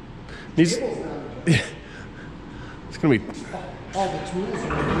 These, it's gonna be. All the tools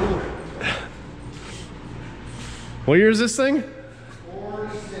are cool. What year is this thing?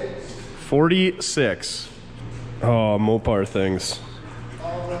 46. 46. Oh, Mopar things.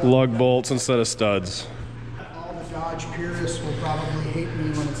 Lug bolts instead of studs. All the Dodge purists will probably hate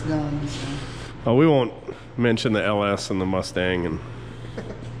me when it's done. So. Oh, we won't mention the LS and the Mustang and.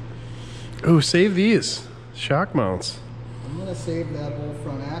 Oh, save these shock mounts. I'm gonna save that whole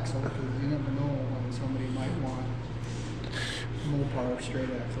front axle because you never know when somebody might want Mopar straight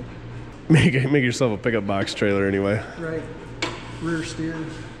axle. Make yourself a pickup box trailer anyway. Right. Rear steer.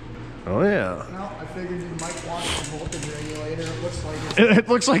 Oh yeah. Well, I figured you might want the voltage regulator. It looks like it's It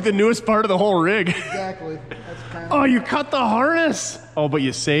looks like the newest part of the whole rig. exactly. That's kind of. Oh, you cut the harness. Oh, but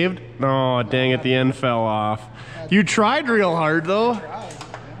you saved? No, dang it, the end fell off. You tried real hard though. Right, yeah.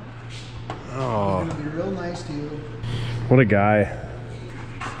 Oh, I'm gonna be real nice to you. what a guy.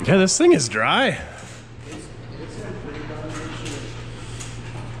 Yeah, this thing is dry. It's in pretty darn good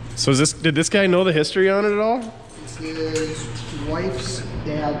shape. So did this guy know the history on it at all? It's his wife's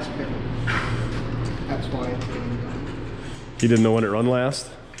dad's pickup. That's why it's getting done. He didn't know when it run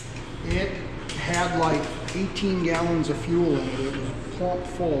last? It had like 18 gallons of fuel in it. It was plump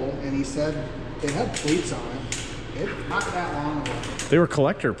full, and he said they had plates on it. Not that long ago. They were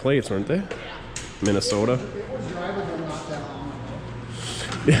collector plates, weren't they? Minnesota. It was drivable not that long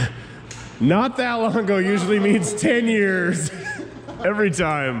ago. Not that long ago usually means 10 years. Every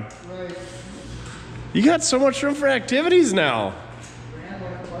time. Right. You got so much room for activities now. Ran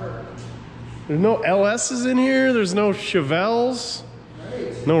like a bird. There's no LS's in here. There's no Chevelles.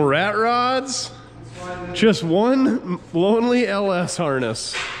 Right. No rat rods. Just one lonely LS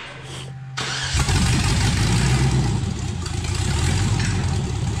harness.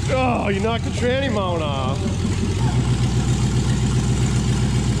 Oh, you knocked the tranny mount off.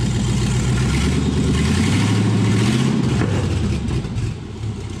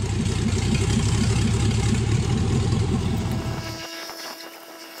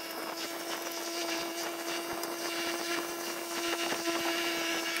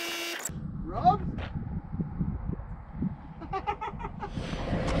 Rub?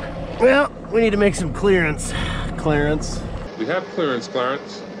 Well, we need to make some clearance. We have clearance,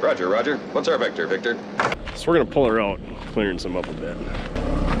 Clarence. Roger, roger. What's our vector, Victor? So we're gonna pull her out, clearance them up a bit.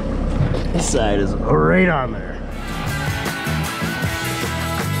 This side is right on there.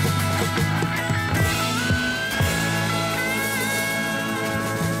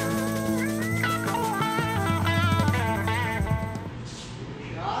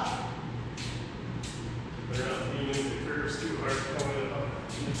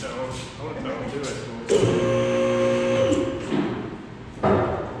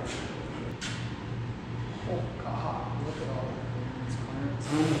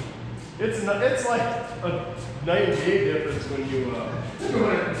 It's like a night and day difference when you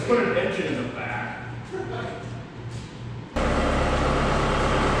put an engine in the back.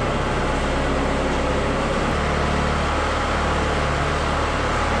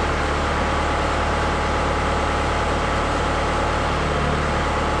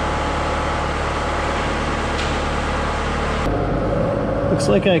 Looks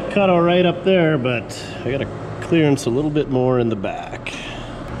like I cut all right up there, but I got a clearance a little bit more in the back.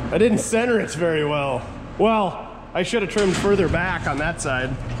 I didn't center it very well. Well, I should have trimmed further back on that side.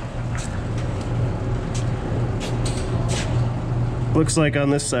 Looks like on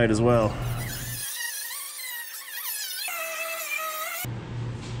this side as well.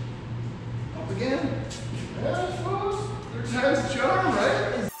 Up again? Yeah, I suppose. Third time's the charm,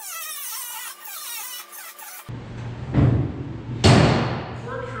 right?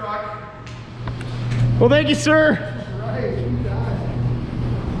 Work truck. Well, thank you, sir. Right, you got it.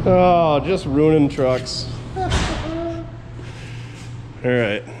 Oh, just ruining trucks. All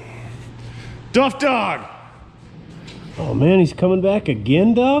right. Duff dog. Oh man, he's coming back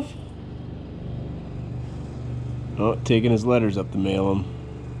again, Duff? Oh, taking his letters up to mail him.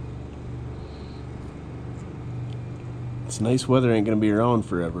 This nice weather ain't gonna be around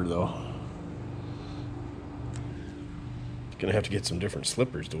forever though. Gonna have to get some different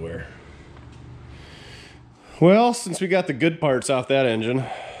slippers to wear. Well, since we got the good parts off that engine,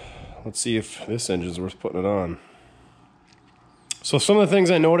 let's see if this engine's worth putting it on. So some of the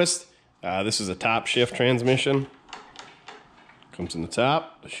things I noticed, this is a top shift transmission. Comes in the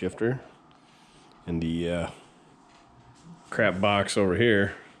top, the shifter, and the crap box over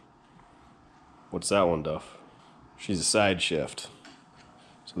here. What's that one, Duff? She's a side shift.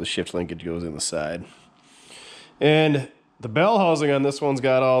 So the shift linkage goes in the side. And the bell housing on this one's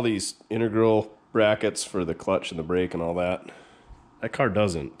got all these integral brackets for the clutch and the brake and all that. That car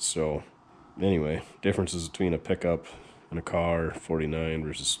doesn't, so anyway, differences between a pickup and a car, 49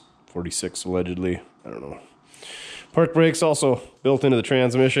 versus 46 allegedly, I don't know. Park brakes also built into the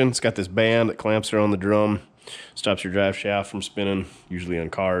transmission. It's got this band that clamps around the drum, stops your drive shaft from spinning. Usually on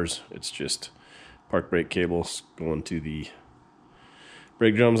cars, it's just park brake cables going to the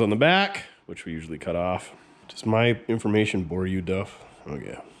brake drums on the back, which we usually cut off. Does my information bore you, Duff? Oh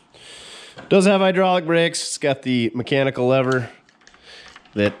yeah. Does have hydraulic brakes. It's got the mechanical lever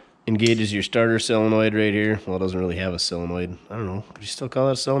that engages your starter solenoid right here. Well, it doesn't really have a solenoid. I don't know. Would you still call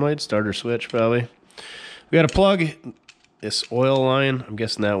that a solenoid? Starter switch, probably. We got to plug this oil line. I'm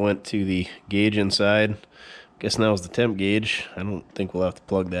guessing that went to the gauge inside. I'm guessing that was the temp gauge. I don't think we'll have to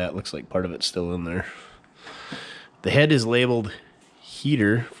plug that. Looks like part of it's still in there. The head is labeled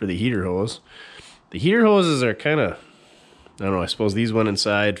heater for the heater hose. The heater hoses are kind of, I don't know, I suppose these went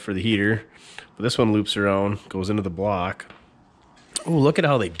inside for the heater. But this one loops around, goes into the block. Oh, look at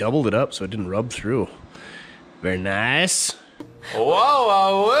how they doubled it up so it didn't rub through. Very nice.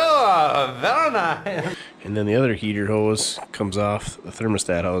 Whoa, very nice. And then the other heater hose comes off the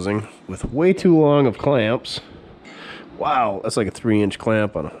thermostat housing with way too long of clamps. Wow, that's like a 3-inch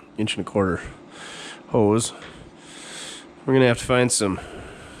clamp on an 1.25 inch hose. We're gonna have to find some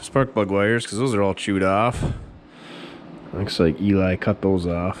spark plug wires because those are all chewed off. Looks like Eli cut those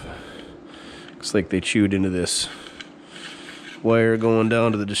off. Looks like they chewed into this wire going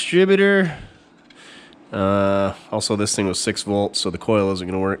down to the distributor. Also, this thing was 6 volts, so the coil isn't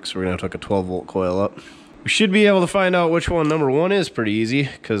going to work, so we're going to have to hook a 12 volt coil up. We should be able to find out which one number 1 is pretty easy,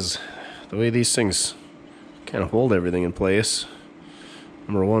 because the way these things kind of hold everything in place,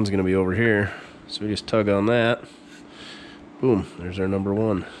 number 1's going to be over here. So we just tug on that. Boom, there's our number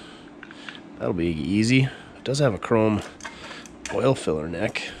 1. That'll be easy. It does have a chrome oil filler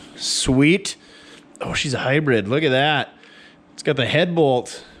neck. Sweet. Oh, she's a hybrid. Look at that. It's got the head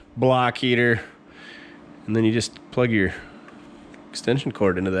bolt block heater. And then you just plug your extension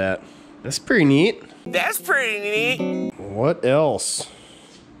cord into that. That's pretty neat. That's pretty neat. What else?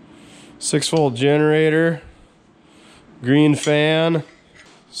 6-volt generator. Green fan.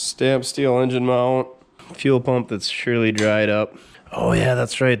 Stamped steel engine mount. Fuel pump that's surely dried up. Oh yeah,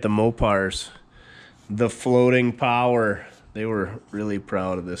 that's right, the Mopars. The floating power. They were really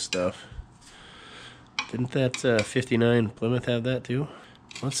proud of this stuff. Didn't that 59 Plymouth have that too?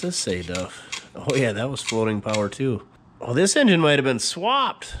 What's this say, Duff? Oh yeah, that was floating power too. Oh, this engine might have been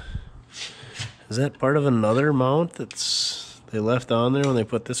swapped. Is that part of another mount that's they left on there when they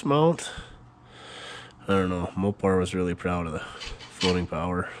put this mount? I don't know. Mopar was really proud of the floating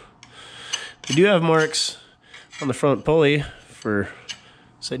power. They do have marks on the front pulley for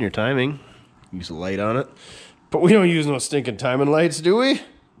Setting your timing. Use a light on it. But we don't use no stinking timing lights, do we?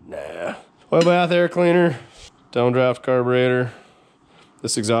 Nah. Oil bath, air cleaner, downdraft carburetor.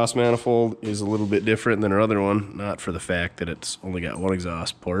 This exhaust manifold is a little bit different than our other one. Not for the fact that it's only got one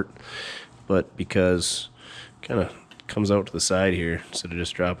exhaust port, but because it kind of comes out to the side here instead of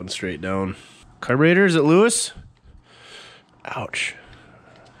just dropping straight down. Carburetor, is it loose? Ouch.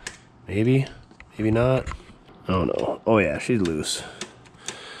 Maybe, maybe not. Oh no. Oh yeah, she's loose.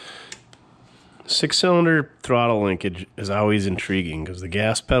 6-cylinder throttle linkage is always intriguing because the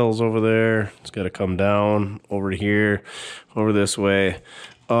gas pedal's over there. It's got to come down over to here, over this way,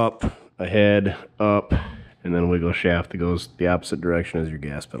 up, ahead, up, and then a wiggle shaft that goes the opposite direction as your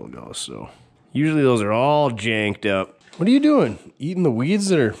gas pedal goes. So usually those are all janked up. What are you doing? Eating the weeds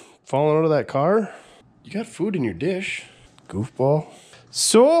that are falling out of that car? You got food in your dish, goofball.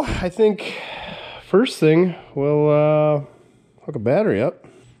 So I think first thing we'll hook a battery up.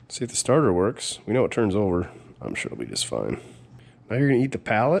 See if the starter works. We know it turns over. I'm sure it'll be just fine. Now you're gonna eat the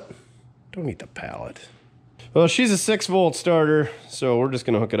pallet? Don't eat the pallet. Well, she's a 6-volt starter, so we're just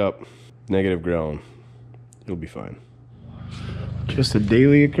gonna hook it up. Negative ground. It'll be fine. Just a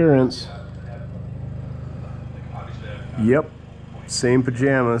daily occurrence. Yep, same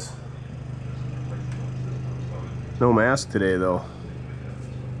pajamas. No mask today though.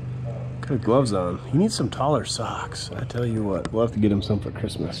 Got gloves on. He needs some taller socks. I tell you what, we'll have to get him some for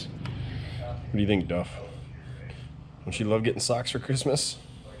Christmas. What do you think, Duff? Don't you love getting socks for Christmas?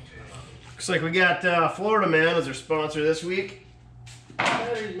 Looks like we got Florida Man as our sponsor this week.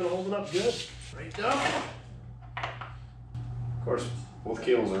 Battery's been holding up good. Right, Duff? Of course, both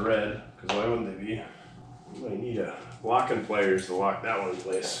cables are red, because why wouldn't they be? We might need a locking pliers to lock that one in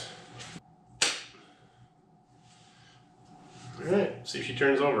place. Alright, see if she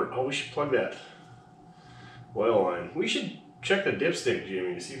turns over. Oh, we should plug that oil line. We should check the dipstick,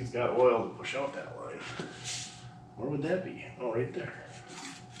 Jimmy, to see if it's got oil to push out that line. Where would that be? Oh, right there.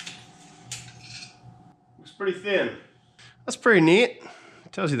 Looks pretty thin. That's pretty neat.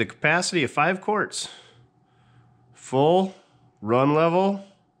 It tells you the capacity of 5 quarts. Full, run level,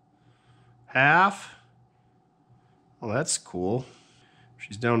 half. Well, that's cool. If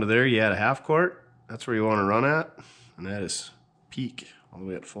she's down to there, you add a half quart. That's where you want to run at. And that is peak, all the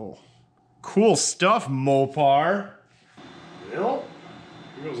way at full. Cool stuff, Mopar. Well,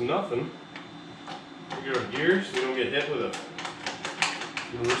 here goes nothing. We get our gears so we don't get hit with a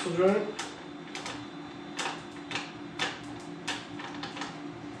universal joint.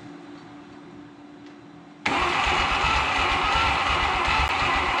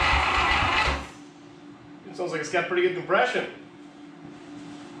 It sounds like it's got pretty good compression.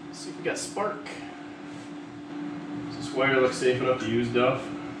 Let's see if we got spark. Does this wire look safe enough to use, Duff?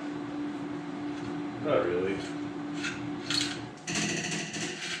 Not really.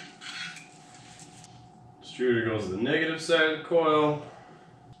 Extruder goes to the negative side of the coil.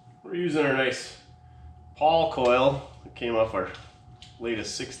 We're using our nice Paul coil that came off our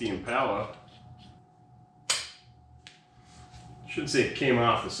latest 60 Impala. Should say it came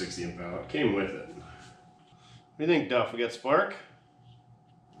off the 60 Impala, it came with it. What do you think, Duff? We got spark?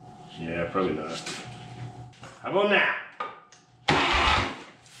 Yeah, probably not. How about now?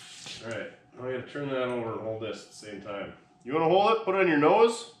 Alright, now I gotta turn that over and hold this at the same time. You wanna hold it? Put it on your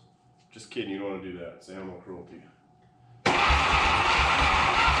nose? Just kidding, you don't wanna do that. It's animal cruelty.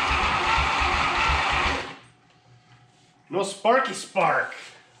 No sparky spark.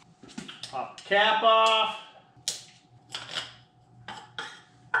 Pop the cap off.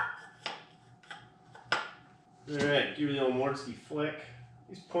 Alright, give it the old Mortske flick.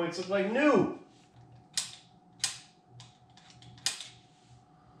 These points look like new.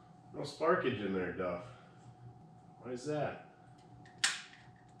 No sparkage in there, Duff. Why is that?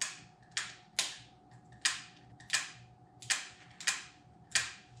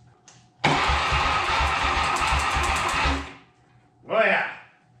 Oh yeah!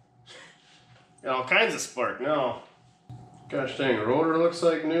 Got all kinds of spark now. Gosh dang, the rotor looks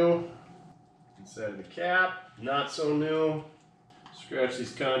like new. Inside the cap, not so new. Scratch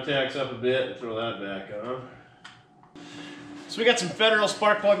these contacts up a bit and throw that back on. So we got some Federal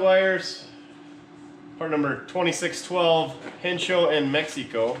spark plug wires. Part number 2612, Hencho and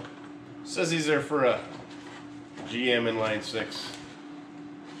Mexico. Says these are for a GM inline 6.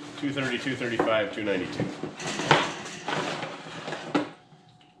 230, 235, 292.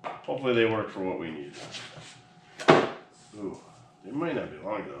 Hopefully they work for what we need. Ooh, they might not be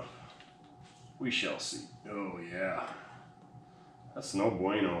long enough. We shall see. Oh yeah. That's no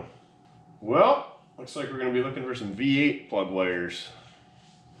bueno. Well, looks like we're going to be looking for some V8 plug wires.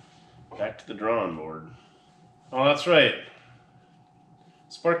 Back to the drawing board. Oh, that's right.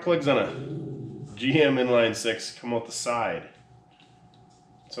 Spark plugs on a GM inline 6 come out the side.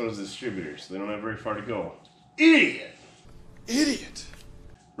 So does the distributor, so they don't have very far to go. Idiot! Idiot!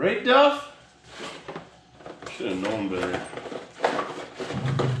 Right, Duff? Should have known better.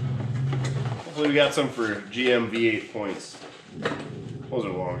 Hopefully we got some for GM V8 points. Those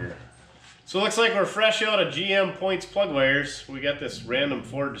are longer. So it looks like we're fresh out of GM points plug wires. We got this random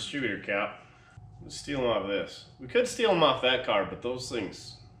Ford distributor cap. Let's steal them off this. We could steal them off that car, but those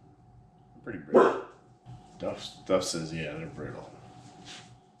things are pretty brittle. Duff says, yeah, they're brittle.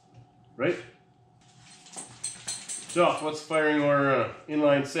 Right? Duff, what's firing our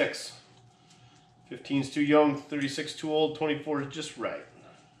inline 6? 15's too young, 36 too old, 24 is just right.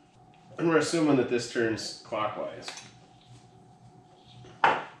 And we're assuming that this turns clockwise.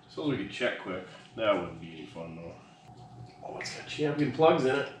 Suppose we could check quick. That wouldn't be any fun though. Oh, it's got champion plugs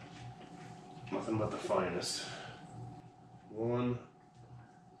in it. Nothing but the finest. 1.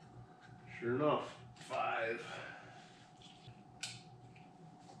 Sure enough. 5.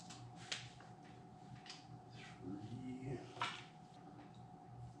 3.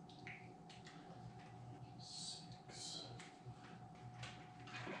 6.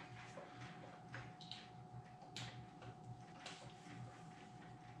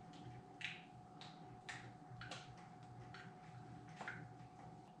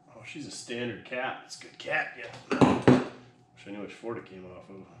 Oh, she's a standard cat. It's a good cat, yeah. Wish I knew which Ford it came off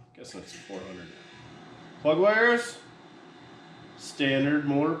of. Guessing it's a 400. Plug wires. Standard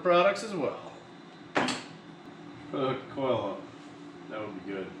motor products as well. Put a coil up. That would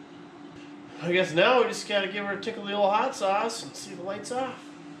be good. I guess now we just gotta give her a tickle the old hot sauce and see if the light's off.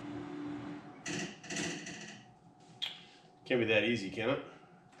 Can't be that easy, can it?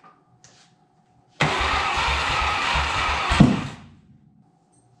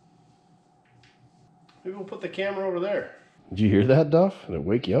 Maybe we'll put the camera over there. Did you hear that, Duff? Did it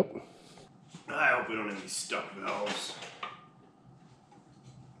wake you up? I hope we don't have any stuck valves.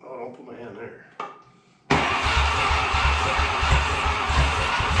 Oh, don't put my hand there.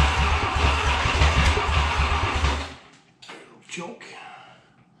 Little joke.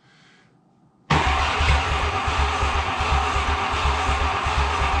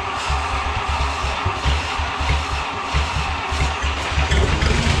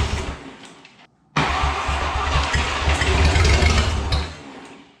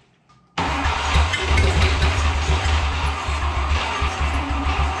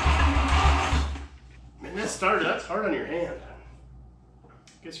 Started, that's hard on your hand.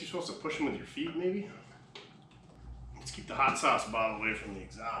 Guess you're supposed to push them with your feet, maybe? Let's keep the hot sauce bottle away from the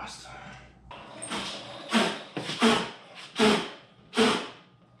exhaust.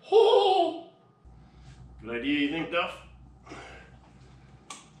 Oh! Good idea, you think, Duff?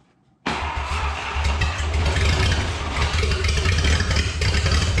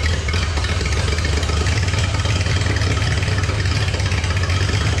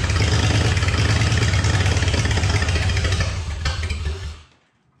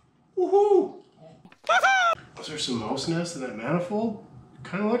 Is there some mouse nest in that manifold?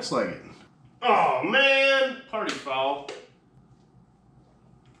 Kind of looks like it. Oh man! Party foul.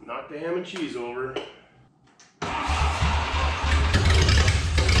 Knock the ham and cheese over.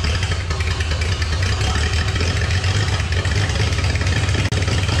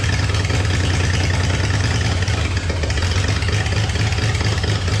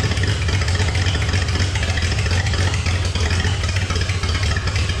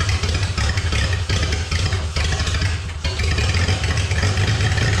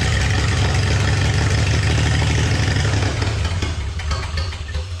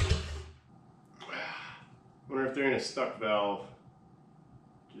 Stuck valve.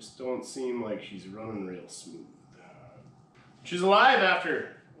 Just don't seem like she's running real smooth. She's alive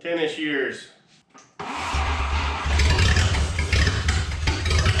after 10-ish years.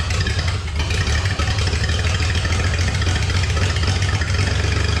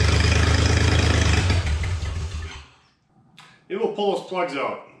 Maybe we'll pull those plugs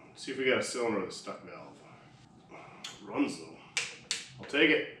out. See if we got a cylinder with a stuck valve. Runs though. I'll take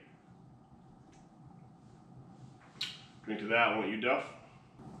it. Drink to that, won't you, Duff?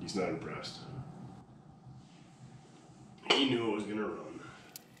 He's not impressed. He knew it was gonna run.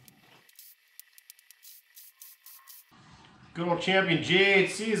 Good old champion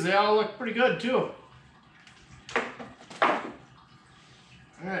J8Cs, they all look pretty good too.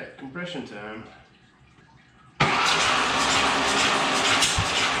 Alright, compression time.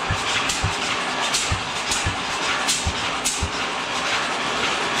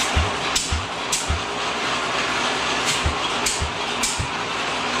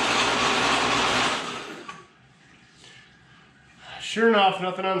 Sure enough,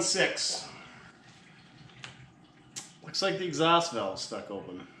 nothing on 6. Looks like the exhaust valve's stuck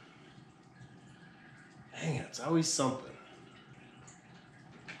open. Dang it, it's always something.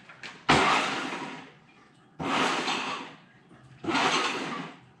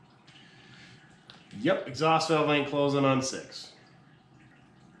 Yep, exhaust valve ain't closing on 6.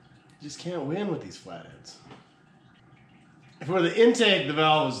 You just can't win with these flatheads. For the intake, the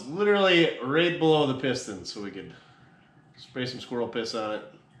valve was literally right below the piston, so we could spray some squirrel piss on it,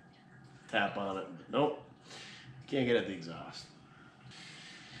 tap on it. But nope, can't get at the exhaust.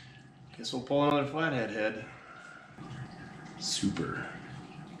 Guess we'll pull another flathead head. Super.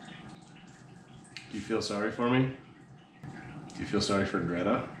 Do you feel sorry for me? Do you feel sorry for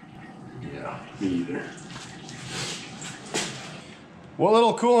Greta? Yeah, me either. What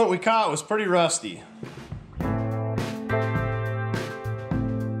little coolant we caught was pretty rusty.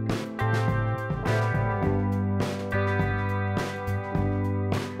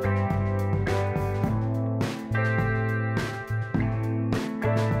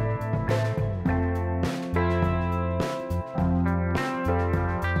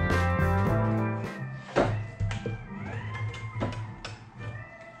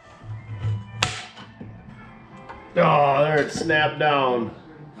 Oh, there it snapped down.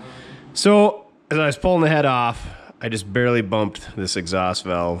 So, as I was pulling the head off, I just barely bumped this exhaust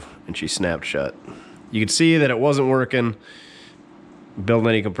valve and she snapped shut. You could see that it wasn't working, building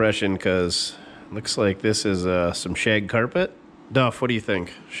any compression, because it looks like this is some shag carpet. Duff, what do you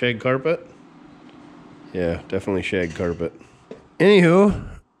think? Shag carpet? Yeah, definitely shag carpet. Anywho,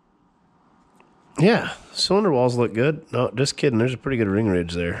 yeah, cylinder walls look good. No, just kidding, there's a pretty good ring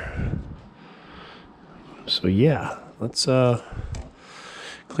ridge there. So yeah, let's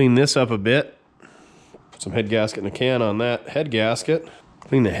clean this up a bit. Put some head gasket in a can on that head gasket.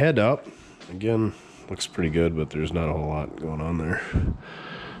 Clean the head up. Again, looks pretty good, but there's not a whole lot going on there.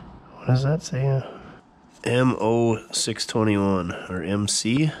 What does that say? MO621 or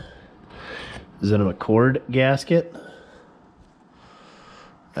MC. Is that a McCord gasket?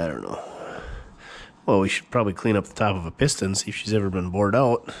 I don't know. Well, we should probably clean up the top of a piston, see if she's ever been bored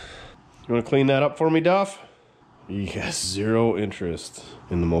out. You want to clean that up for me, Duff? He has zero interest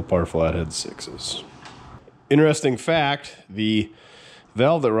in the Mopar Flathead 6s. Interesting fact, the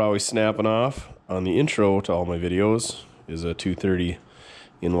valve that we're always snapping off on the intro to all my videos is a 230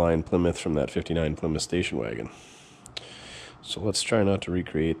 inline Plymouth from that 59 Plymouth station wagon. So let's try not to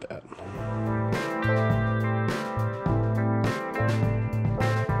recreate that.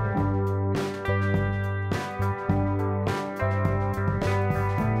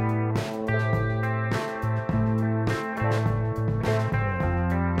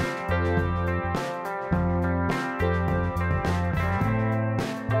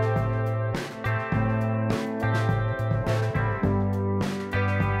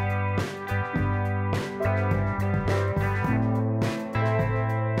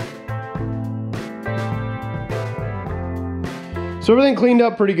 So everything cleaned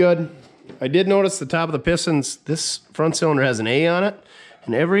up pretty good. I did notice the top of the pistons, this front cylinder has an A on it,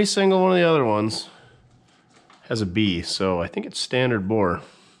 and every single one of the other ones has a B, so I think it's standard bore.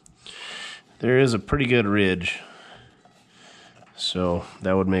 There is a pretty good ridge, so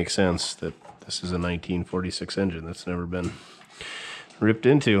that would make sense that this is a 1946 engine that's never been ripped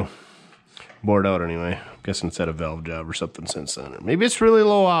into. Bored out anyway. I'm guessing it's had a valve job or something since then. Or maybe it's really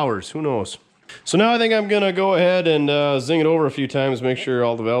low hours, who knows. So now I think I'm gonna go ahead and zing it over a few times, make sure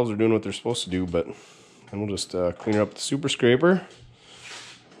all the valves are doing what they're supposed to do, but then we'll just clean her up with the super scraper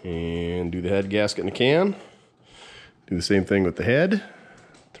and do the head gasket in a can. Do the same thing with the head,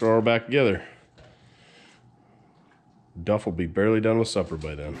 throw her back together. Duff will be barely done with supper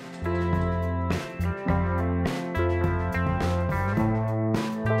by then.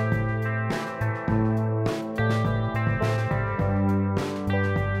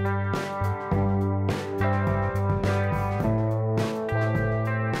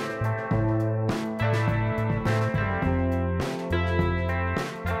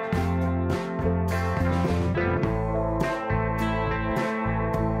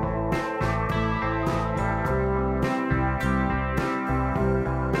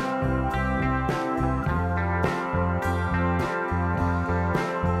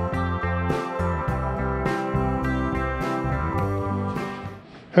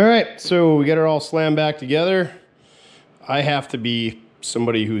 All right, so we got her all slammed back together. I have to be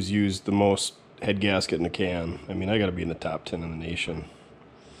somebody who's used the most head gasket in a can. I mean, I gotta be in the top 10 in the nation.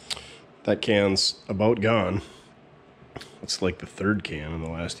 That can's about gone. It's like the third can in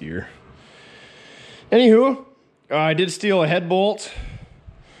the last year. Anywho, I did steal a head bolt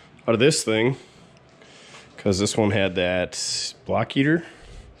out of this thing, because this one had that block heater,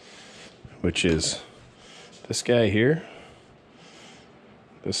 which is this guy here.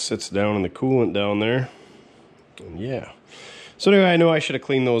 This sits down in the coolant down there. And yeah. So anyway, I know I should have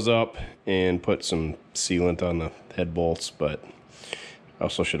cleaned those up and put some sealant on the head bolts, but I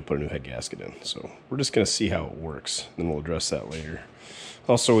also should have put a new head gasket in. So we're just going to see how it works. Then we'll address that later.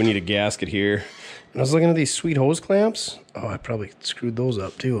 Also, we need a gasket here. And I was looking at these sweet hose clamps. Oh, I probably screwed those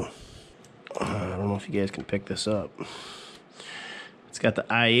up too. I don't know if you guys can pick this up. It's got the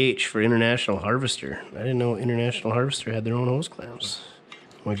IH for International Harvester. I didn't know International Harvester had their own hose clamps.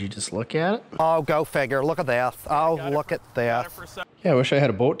 Would you just look at it? Oh, go figure. Look at that. Oh, look at that. Yeah, I wish I had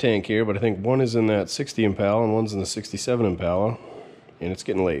a boat tank here, but I think one is in that 60 Impala and one's in the 67 Impala. And it's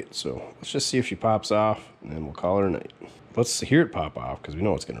getting late, so let's just see if she pops off, and then we'll call her a night. Let's hear it pop off, because we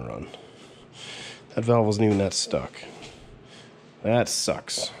know it's going to run. That valve wasn't even that stuck. That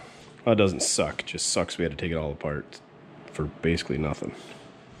sucks. Well, it doesn't suck, it just sucks we had to take it all apart for basically nothing.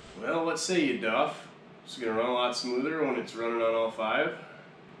 Well, let's say you Duff. It's going to run a lot smoother when it's running on all 5.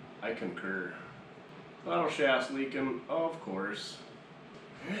 I concur. Throttle shaft's leaking, of course.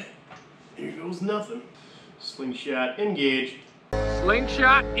 Here goes nothing. Slingshot engaged.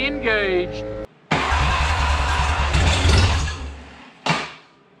 Slingshot engaged.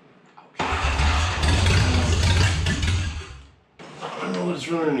 I don't know if it's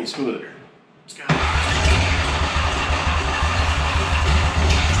running any smoother. It's got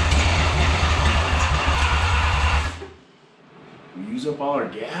we use up all our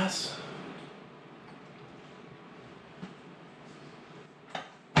gas?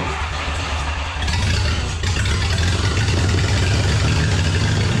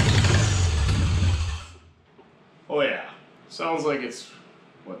 Oh yeah, sounds like it's,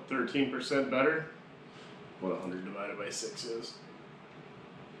 what, 13% better? What 100 divided by 6 is.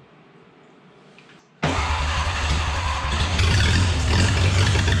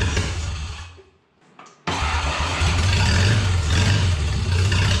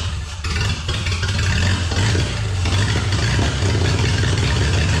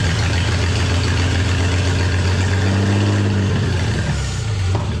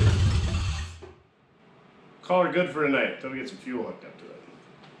 Call her good for tonight until we get some fuel hooked up to it.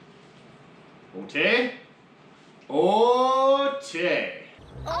 Okay? Okay.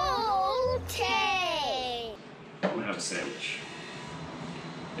 Okay. I'm gonna have a sandwich.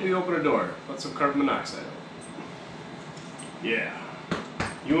 Maybe open a door. Let some carbon monoxide out. Yeah.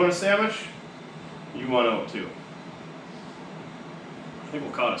 You want a sandwich? You want out too. I think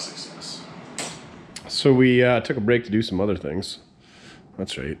we'll call it a success. So we took a break to do some other things.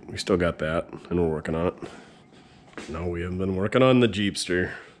 That's right. We still got that, and we're working on it. No, we haven't been working on the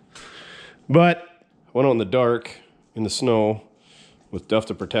Jeepster. But I went out in the dark, in the snow, with Duff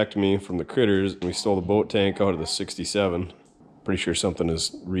to protect me from the critters, and we stole the boat tank out of the 67. Pretty sure something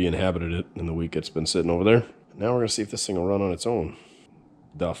has re-inhabited it in the week it's been sitting over there. Now we're gonna see if this thing will run on its own.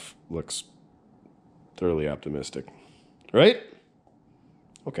 Duff looks thoroughly optimistic. Right?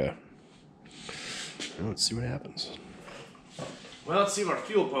 Okay. Now let's see what happens. Well, let's see if our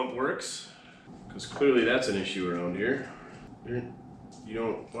fuel pump works. Because clearly that's an issue around here. You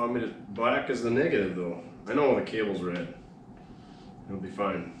don't want me to... Black is the negative, though. I know the cable's red. It'll be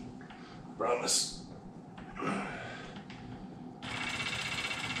fine. Promise. I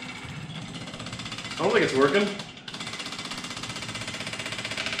don't think it's working.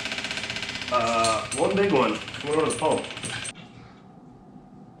 One big one coming out of the pump.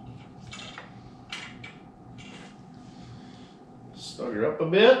 Snug her up a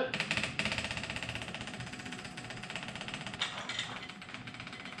bit.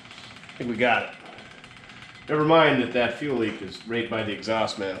 I think we got it. Never mind that fuel leak is right by the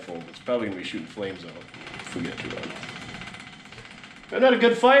exhaust manifold. It's probably going to be shooting flames out if we get to it. I've had a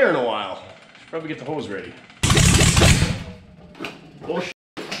good fire in a while. Should probably get the hose ready. Oh shit.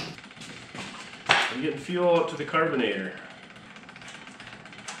 I'm getting fuel out to the carbonator.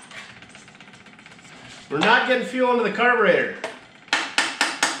 We're not getting fuel into the carburetor.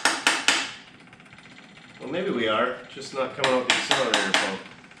 Well, maybe we are. Just not coming out the accelerator pump.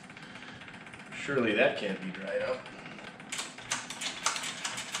 Surely that can't be dried up.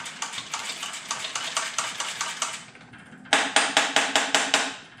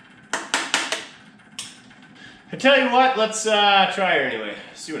 I tell you what, let's try her anyway.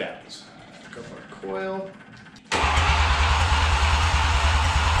 See what happens. Pick up our coil.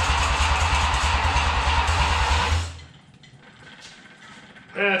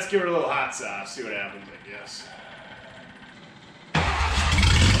 Let's give her a little hot sauce. See what happens, I guess.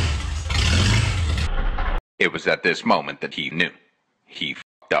 It was at this moment that he knew. He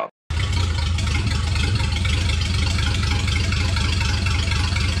f***ed up.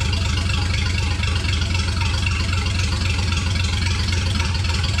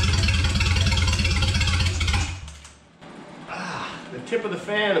 the tip of the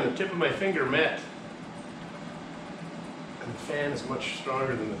fan and the tip of my finger met. And the fan is much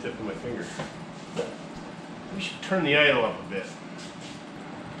stronger than the tip of my finger. We should turn the idle up a bit.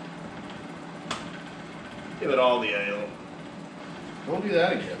 Give it all the idle. Don't do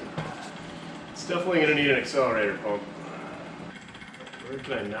that again. It's definitely going to need an accelerator pump. Where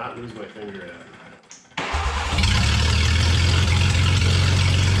can I not lose my finger at?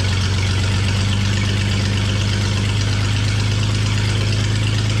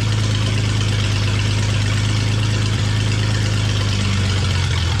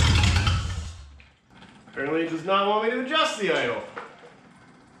 Apparently it does not want me to adjust the idle.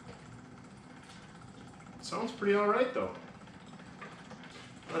 Sounds pretty alright though.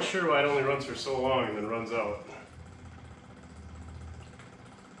 Not sure why it only runs for so long and then runs out.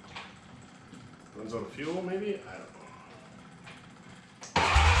 Runs out of fuel maybe? I don't know.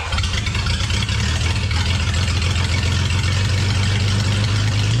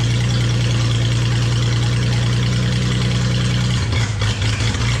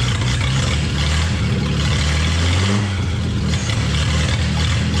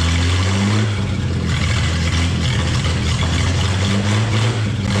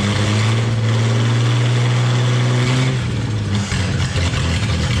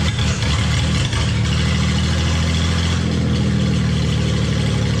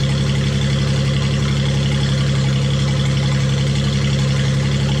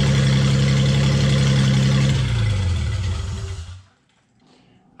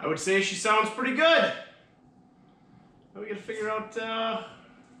 I would say she sounds pretty good. Now we gotta figure out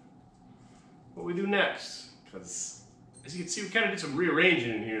what we do next. Because as you can see, we kind of did some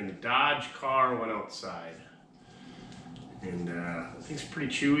rearranging in here, and the Dodge car went outside. And that thing's pretty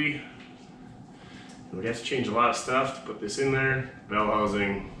chewy. And we'd have to change a lot of stuff to put this in there. Bell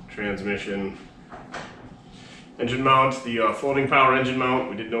housing, transmission, engine mount, the floating power engine mount.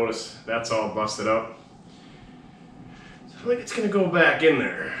 We did notice that's all busted up. I think it's gonna go back in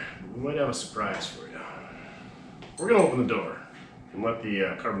there. We might have a surprise for you. We're gonna open the door and let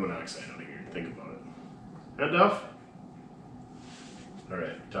the carbon monoxide out of here and think about it. Huh, Duff? All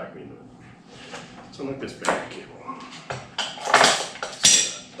right, talk me into it. Let's unlock this battery cable.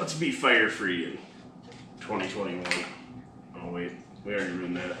 Let's be fire free in 2021. Oh wait, we already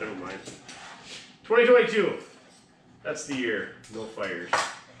ruined that, never mind. 2022, that's the year, no fires.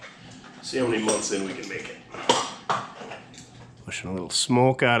 See how many months in we can make it. Pushing a little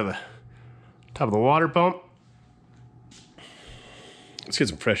smoke out of the top of the water pump. Let's get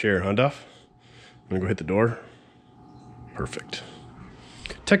some fresh air, huh, Duff? I'm gonna go hit the door. Perfect.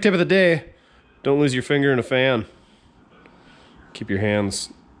 Tech tip of the day, don't lose your finger in a fan. Keep your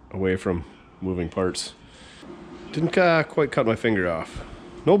hands away from moving parts. Didn't quite cut my finger off.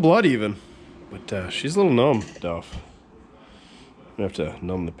 No blood even, but she's a little numb, Duff. I'm gonna have to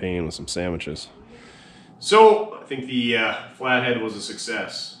numb the pain with some sandwiches. So, I think the flathead was a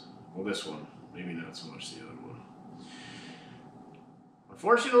success. Well, this one. Maybe not so much the other one.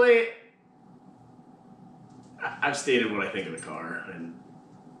 Unfortunately, I've stated what I think of the car, and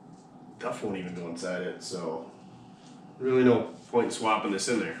Duff won't even go inside it, so really no point in swapping this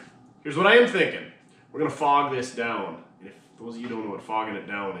in there. Here's what I am thinking. We're going to fog this down. And if those of you don't know what fogging it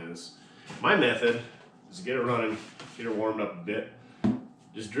down is, my method is to get it running, get her warmed up a bit.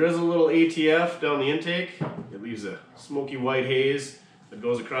 Just drizzle a little ATF down the intake. It leaves a smoky white haze that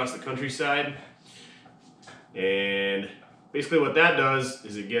goes across the countryside. And basically what that does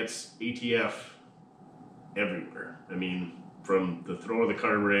is it gets ATF everywhere. I mean, from the throat of the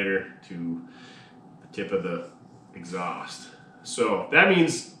carburetor to the tip of the exhaust. So that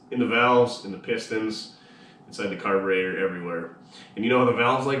means in the valves, in the pistons, inside the carburetor, everywhere. And you know how the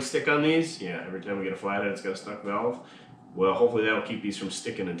valves like stick on these? Yeah, every time we get a flathead, it's got a stuck valve. Well, hopefully that'll keep these from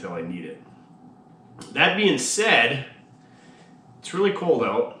sticking until I need it. That being said, it's really cold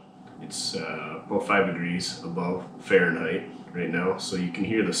out. It's about 5 degrees above Fahrenheit right now, so you can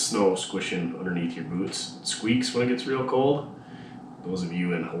hear the snow squishing underneath your boots. It squeaks when it gets real cold. Those of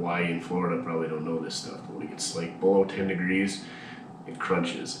you in Hawaii and Florida probably don't know this stuff, but when it gets like below 10 degrees, it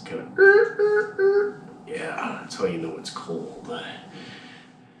crunches. It kind of, yeah, that's how you know it's cold.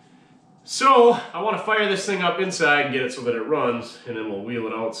 So, I want to fire this thing up inside and get it so that it runs, and then we'll wheel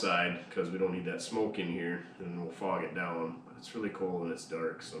it outside because we don't need that smoke in here, and then we'll fog it down. But it's really cold and it's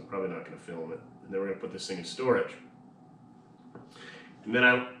dark, so I'm probably not going to film it. And then we're going to put this thing in storage. And then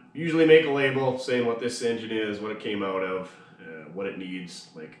I usually make a label saying what this engine is, what it came out of, what it needs,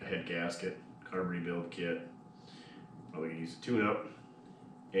 like a head gasket, carb rebuild kit, probably going to use a tune-up,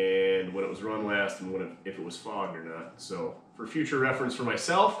 and when it was run last and if it was fogged or not. So, for future reference for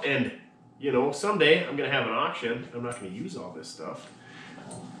myself and you know, someday I'm gonna have an auction. I'm not gonna use all this stuff,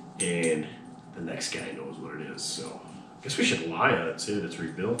 and the next guy knows what it is. So I guess we should lie on it, say that it's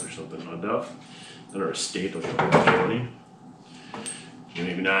rebuilt or something, huh, Duff? Then our estate will get a lot of money.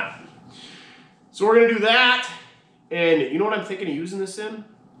 Maybe not. So we're gonna do that, and you know what I'm thinking of using this in?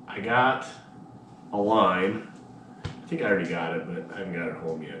 I got a line. I think I already got it, but I haven't got it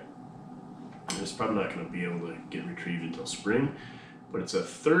home yet. It's probably not going to be able to get retrieved until spring, but it's a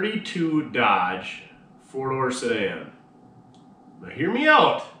 32 Dodge 4-door sedan. Now hear me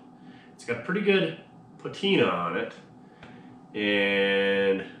out. It's got pretty good patina on it,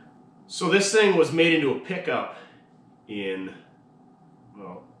 and so this thing was made into a pickup in,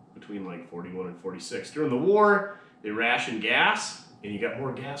 well, between like 41 and 46. During the war, they rationed gas, and you got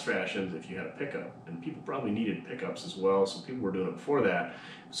more gas rations if you had a pickup, and people probably needed pickups as well, so people were doing it before that.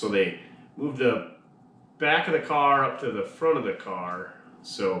 So they moved the back of the car up to the front of the car,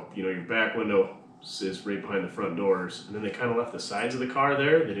 so you know your back window is right behind the front doors, and then they kind of left the sides of the car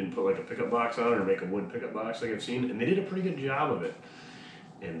there. They didn't put like a pickup box on it or make a wood pickup box like I've seen, and they did a pretty good job of it.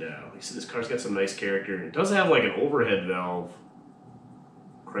 And like I said, this car's got some nice character. It does have like an overhead valve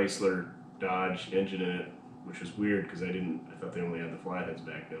Chrysler Dodge engine in it, which was weird because I thought they only had the flatheads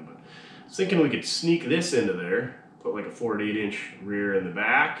back then, but I was thinking we could sneak this into there, put like a 4 8-inch rear in the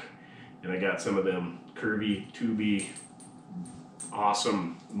back, and I got some of them curvy, tubey,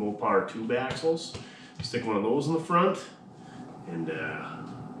 awesome Mopar tube axles. Stick one of those in the front, and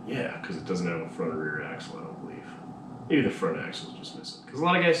yeah, because it doesn't have a front or rear axle, I don't believe. Maybe the front axle's just missing, because a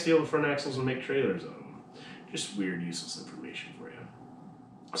lot of guys steal the front axles and make trailers out of them. Just weird, useless information for you.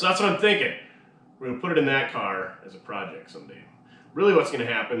 So that's what I'm thinking. We're going to put it in that car as a project someday. Really what's going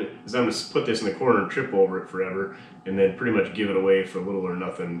to happen is I'm going to put this in the corner and trip over it forever, and then pretty much give it away for little or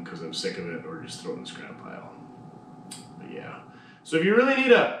nothing because I'm sick of it, or just throw it in the scrap pile. But yeah. So if you really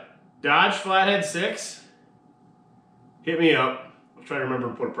need a Dodge Flathead 6, hit me up. I'll try to remember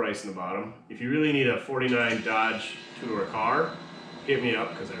to put a price in the bottom. If you really need a 49 Dodge 2-door car, hit me up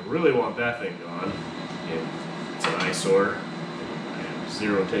because I really want that thing gone. And it's an eyesore. I have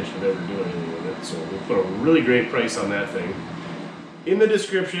zero intention of ever doing anything with it, so we'll put a really great price on that thing. In the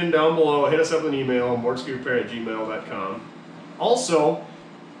description down below, hit us up with an email, mortskerepair@gmail.com. Also,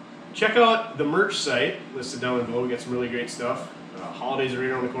 check out the merch site listed down below. We got some really great stuff. Holidays are right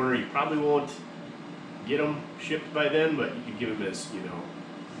around the corner. You probably won't get them shipped by then, but you could give them as, you know,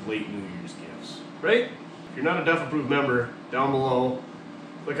 late New Year's gifts, right? If you're not a Duff approved member, down below,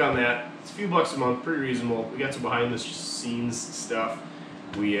 click on that. It's a few bucks a month, pretty reasonable. We got some behind the scenes stuff.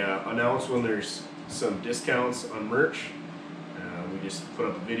 We announce when there's some discounts on merch. We just put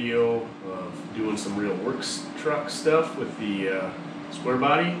up a video of doing some real works truck stuff with the square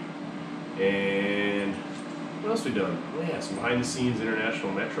body. And what else we done? Oh yeah, some behind the scenes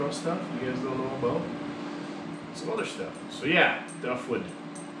international metro stuff you guys don't know about. Some other stuff. So yeah, Duff would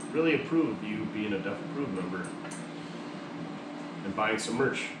really approve you being a Duff approved member and buying some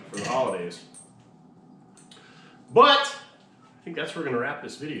merch for the holidays. But I think that's where we're going to wrap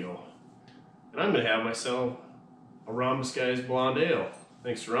this video. And I'm going to have myself a Rhombus Guys Blonde Ale.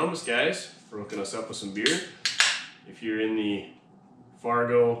 Thanks to Rhombus Guys for hooking us up with some beer. If you're in the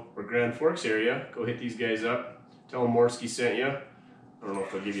Fargo or Grand Forks area, go hit these guys up. Tell them Mortske sent you. I don't know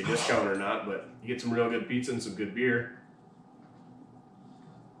if they'll give you a discount or not, but you get some real good pizza and some good beer.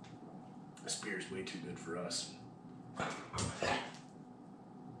 This beer is way too good for us.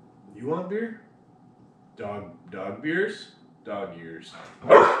 You want beer? Dog beers? Dog years.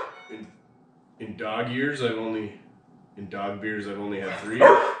 In dog beers, I've only had 3.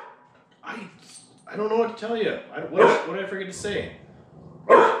 I don't know what to tell you. What did I forget to say?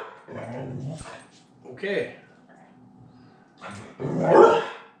 Okay.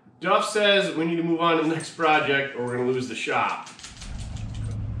 Duff says we need to move on to the next project or we're going to lose the shop.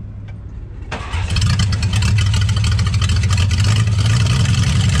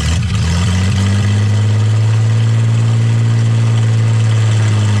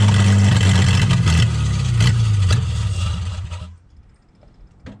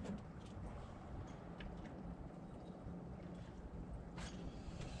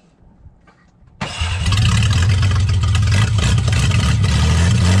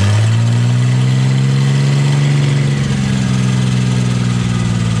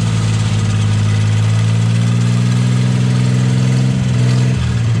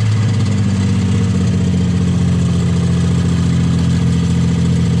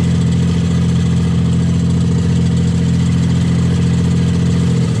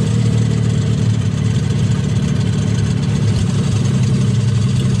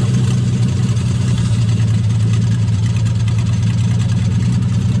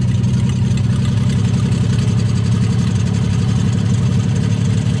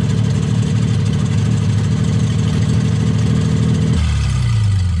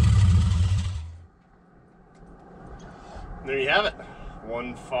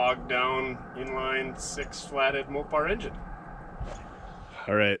 knocked down inline 6 flathead mopar engine.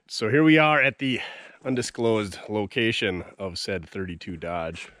 All right, so here we are at the undisclosed location of said 32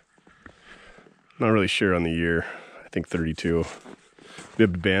 Dodge. Not really sure on the year. I think 32.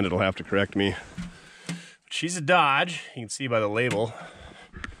 Bibbed Bandit will have to correct me. But she's a Dodge. You can see by the label.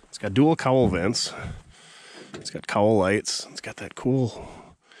 It's got dual cowl vents. It's got cowl lights. It's got that cool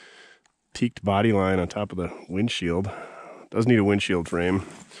teaked body line on top of the windshield. Does need a windshield frame.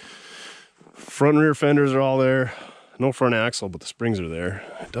 Front and rear fenders are all there. No front axle, but the springs are there.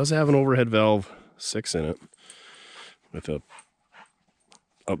 It does have an overhead valve 6 in it with a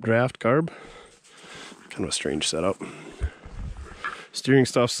updraft carb. Kind of a strange setup. Steering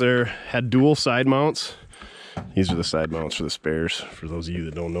stuff's there. Had dual side mounts. These are the side mounts for the spares. For those of you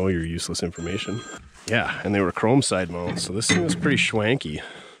that don't know, your useless information. Yeah, and they were chrome side mounts, so this thing was pretty schwanky.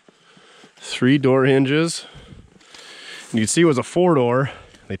 3 door hinges. And you can see it was a 4-door.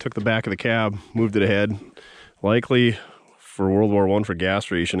 They took the back of the cab, moved it ahead, likely for World War I for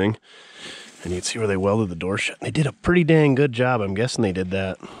gas rationing. And you can see where they welded the door shut. They did a pretty dang good job. I'm guessing they did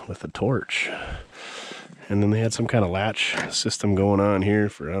that with a torch. And then they had some kind of latch system going on here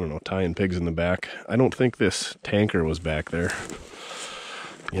for, I don't know, tying pigs in the back. I don't think this tanker was back there.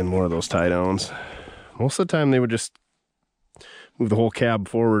 And more of those tie downs. Most of the time they would just move the whole cab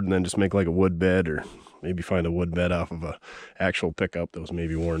forward and then just make like a wood bed, or maybe find a wood bed off of a actual pickup that was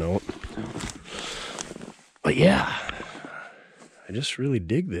maybe worn out. But yeah, I just really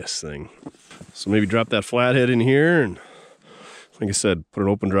dig this thing. So maybe drop that flathead in here, and like I said, put an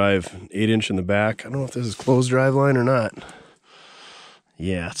open drive 8-inch in the back. I don't know if this is closed drive line or not.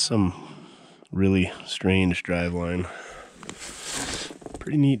 Yeah, it's some really strange drive line.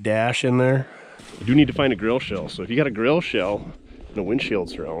 Pretty neat dash in there. I do need to find a grill shell. So if you got a grill shell and a windshield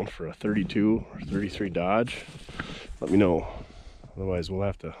surround for a 32 or 33 Dodge, let me know. Otherwise, we'll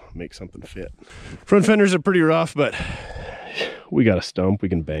have to make something fit. Front fenders are pretty rough, but we got a stump. We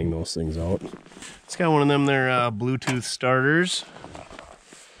can bang those things out. It's got one of them there Bluetooth starters.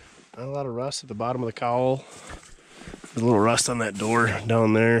 Not a lot of rust at the bottom of the cowl. There's a little rust on that door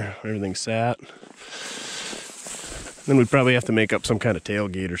down there where everything sat. Then we'd probably have to make up some kind of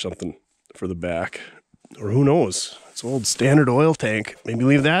tailgate or something for the back. Or who knows? It's an old standard oil tank. Maybe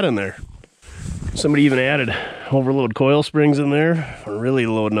leave that in there. Somebody even added overload coil springs in there for really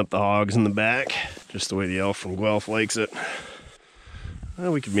loading up the hogs in the back. Just the way the elf from Guelph likes it.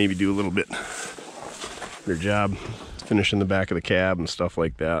 Well, we could maybe do a little bit better job finishing the back of the cab and stuff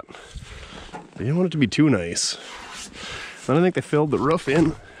like that. But you don't want it to be too nice. And I think they filled the roof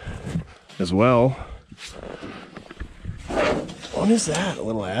in as well. What is that? A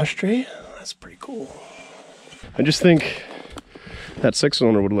little ashtray? That's pretty cool. I just think that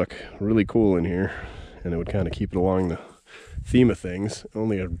 6-cylinder would look really cool in here, and it would kind of keep it along the theme of things.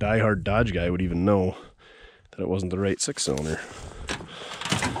 Only a diehard Dodge guy would even know that it wasn't the right 6-cylinder.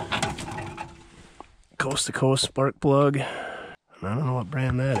 Coast to coast spark plug. And I don't know what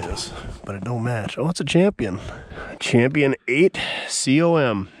brand that is, but it don't match. Oh, it's a Champion. Champion 8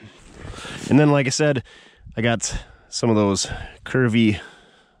 COM. And then, like I said, I got some of those curvy,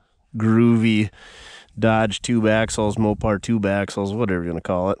 groovy Dodge tube axles, Mopar tube axles, whatever you want to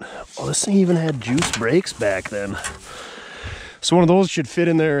call it. Oh, this thing even had juice brakes back then. So one of those should fit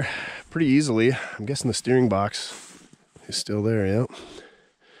in there pretty easily. I'm guessing the steering box is still there, yeah.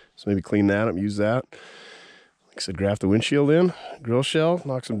 So maybe clean that up, use that. Like I said, graft the windshield in, grill shell,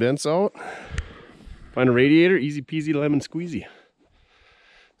 knock some dents out. Find a radiator, easy peasy lemon squeezy.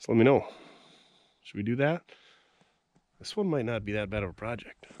 So let me know. Should we do that? This one might not be that bad of a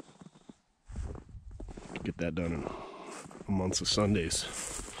project. Get that done in a month of Sundays.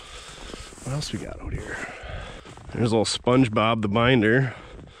 What else we got out here? There's a little SpongeBob the binder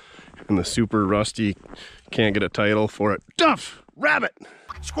and the super rusty, can't get a title for it. Duff! Rabbit!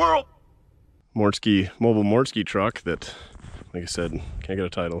 Squirrel! Mortske, mobile Mortske truck that, like I said, can't get a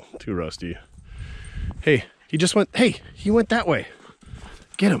title. Too rusty. Hey, he just went, hey, he went that way.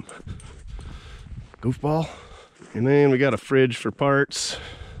 Get him. Goofball. And then we got a fridge for parts.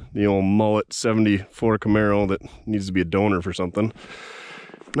 The old mullet 74 Camaro that needs to be a donor for something.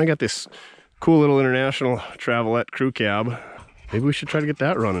 And I got this cool little International Travelette crew cab. Maybe we should try to get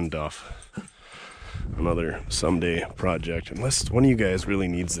that running, Duff. Another someday project. Unless one of you guys really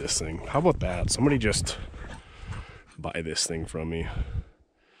needs this thing. How about that? Somebody just buy this thing from me.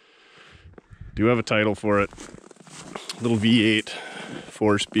 Do have a title for it. Little V8,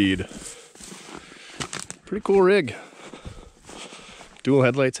 4-speed. Pretty cool rig. Dual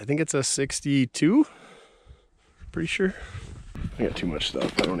headlights. I think it's a 62. Pretty sure. I got too much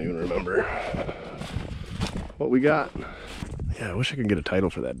stuff. I don't even remember what we got. Yeah, I wish I could get a title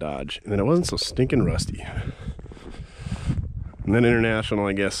for that Dodge. And then it wasn't so stinking rusty. And then International,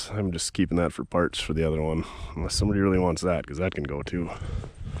 I guess I'm just keeping that for parts for the other one. Unless somebody really wants that, because that can go too.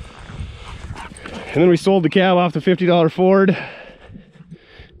 And then we sold the cab off the $50 Ford.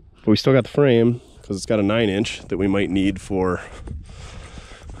 But we still got the frame, because it's got a 9-inch that we might need for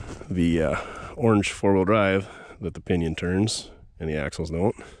the orange 4-wheel drive that the pinion turns and the axles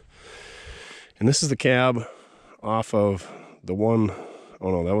don't. And this is the cab off of the one,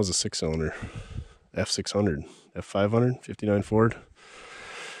 oh no, that was a 6-cylinder F600. F500, 59 Ford.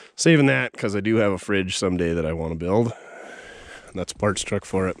 Saving that because I do have a fridge someday that I want to build. And that's a parts truck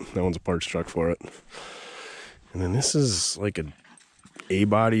for it. That one's a parts truck for it. And then this is like a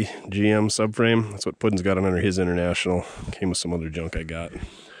A-body GM subframe. That's what Puddin's got under his International. Came with some other junk I got. I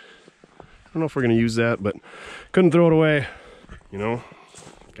don't know if we're going to use that, but couldn't throw it away. You know,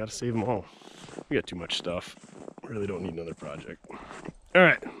 got to save them all. We got too much stuff. Really don't need another project. All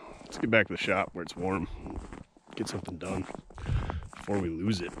right, let's get back to the shop where it's warm. Get something done before we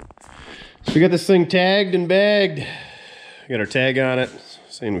lose it. So we got this thing tagged and bagged. We got our tag on it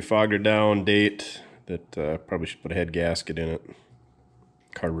saying we fogged her down, date, that probably should put a head gasket in it,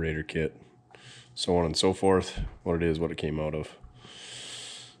 carburetor kit, so on and so forth. What it is, what it came out of.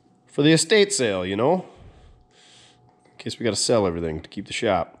 For the estate sale, you know, in case we got to sell everything to keep the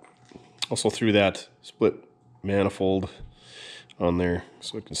shop. Also threw that split manifold on there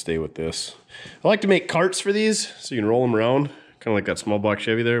so it can stay with this. I like to make carts for these so you can roll them around, kind of like that small block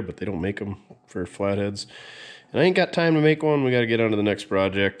Chevy there, but they don't make them for flatheads. And I ain't got time to make one. We got to get on to the next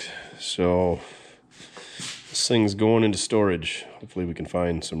project. So this thing's going into storage. Hopefully we can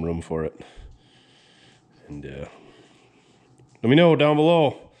find some room for it. And let me know down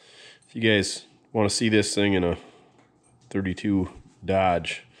below if you guys want to see this thing in a 32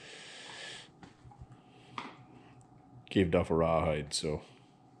 Dodge. Gave Duff a rawhide, so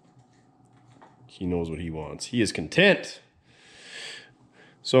he knows what he wants. He is content.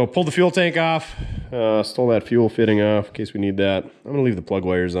 So pulled the fuel tank off, stole that fuel fitting off in case we need that. I'm gonna leave the plug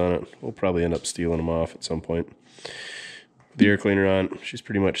wires on it. We'll probably end up stealing them off at some point. Put the air cleaner on. She's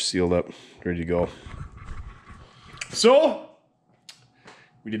pretty much sealed up, ready to go. So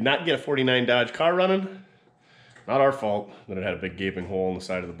we did not get a 49 Dodge car running. Not our fault that it had a big gaping hole in the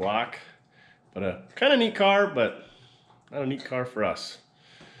side of the block. But a kind of neat car, but not a neat car for us.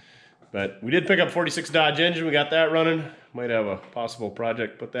 But we did pick up 46 Dodge engine. We got that running. Might have a possible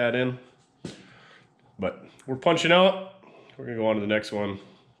project put that in. But we're punching out. We're gonna go on to the next one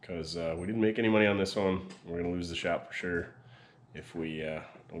because we didn't make any money on this one. We're gonna lose the shop for sure if we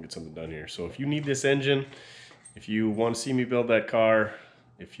don't get something done here. So if you need this engine, if you want to see me build that car,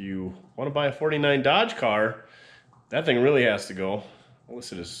 if you want to buy a 49 Dodge car, that thing really has to go. I'll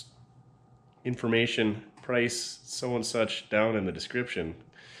list it as information, price, so and such down in the description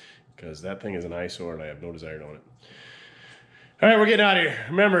because that thing is an eyesore and I have no desire to own it. All right, we're getting out of here.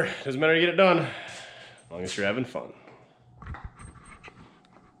 Remember, it doesn't matter to get it done as long as you're having fun.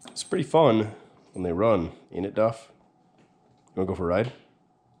 It's pretty fun when they run, ain't it, Duff? You wanna go for a ride?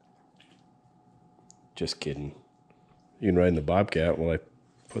 Just kidding. You can ride in the Bobcat while I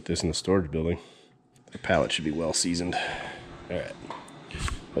put this in the storage building. The pallet should be well seasoned. All right,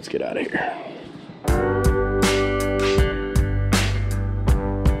 let's get out of here.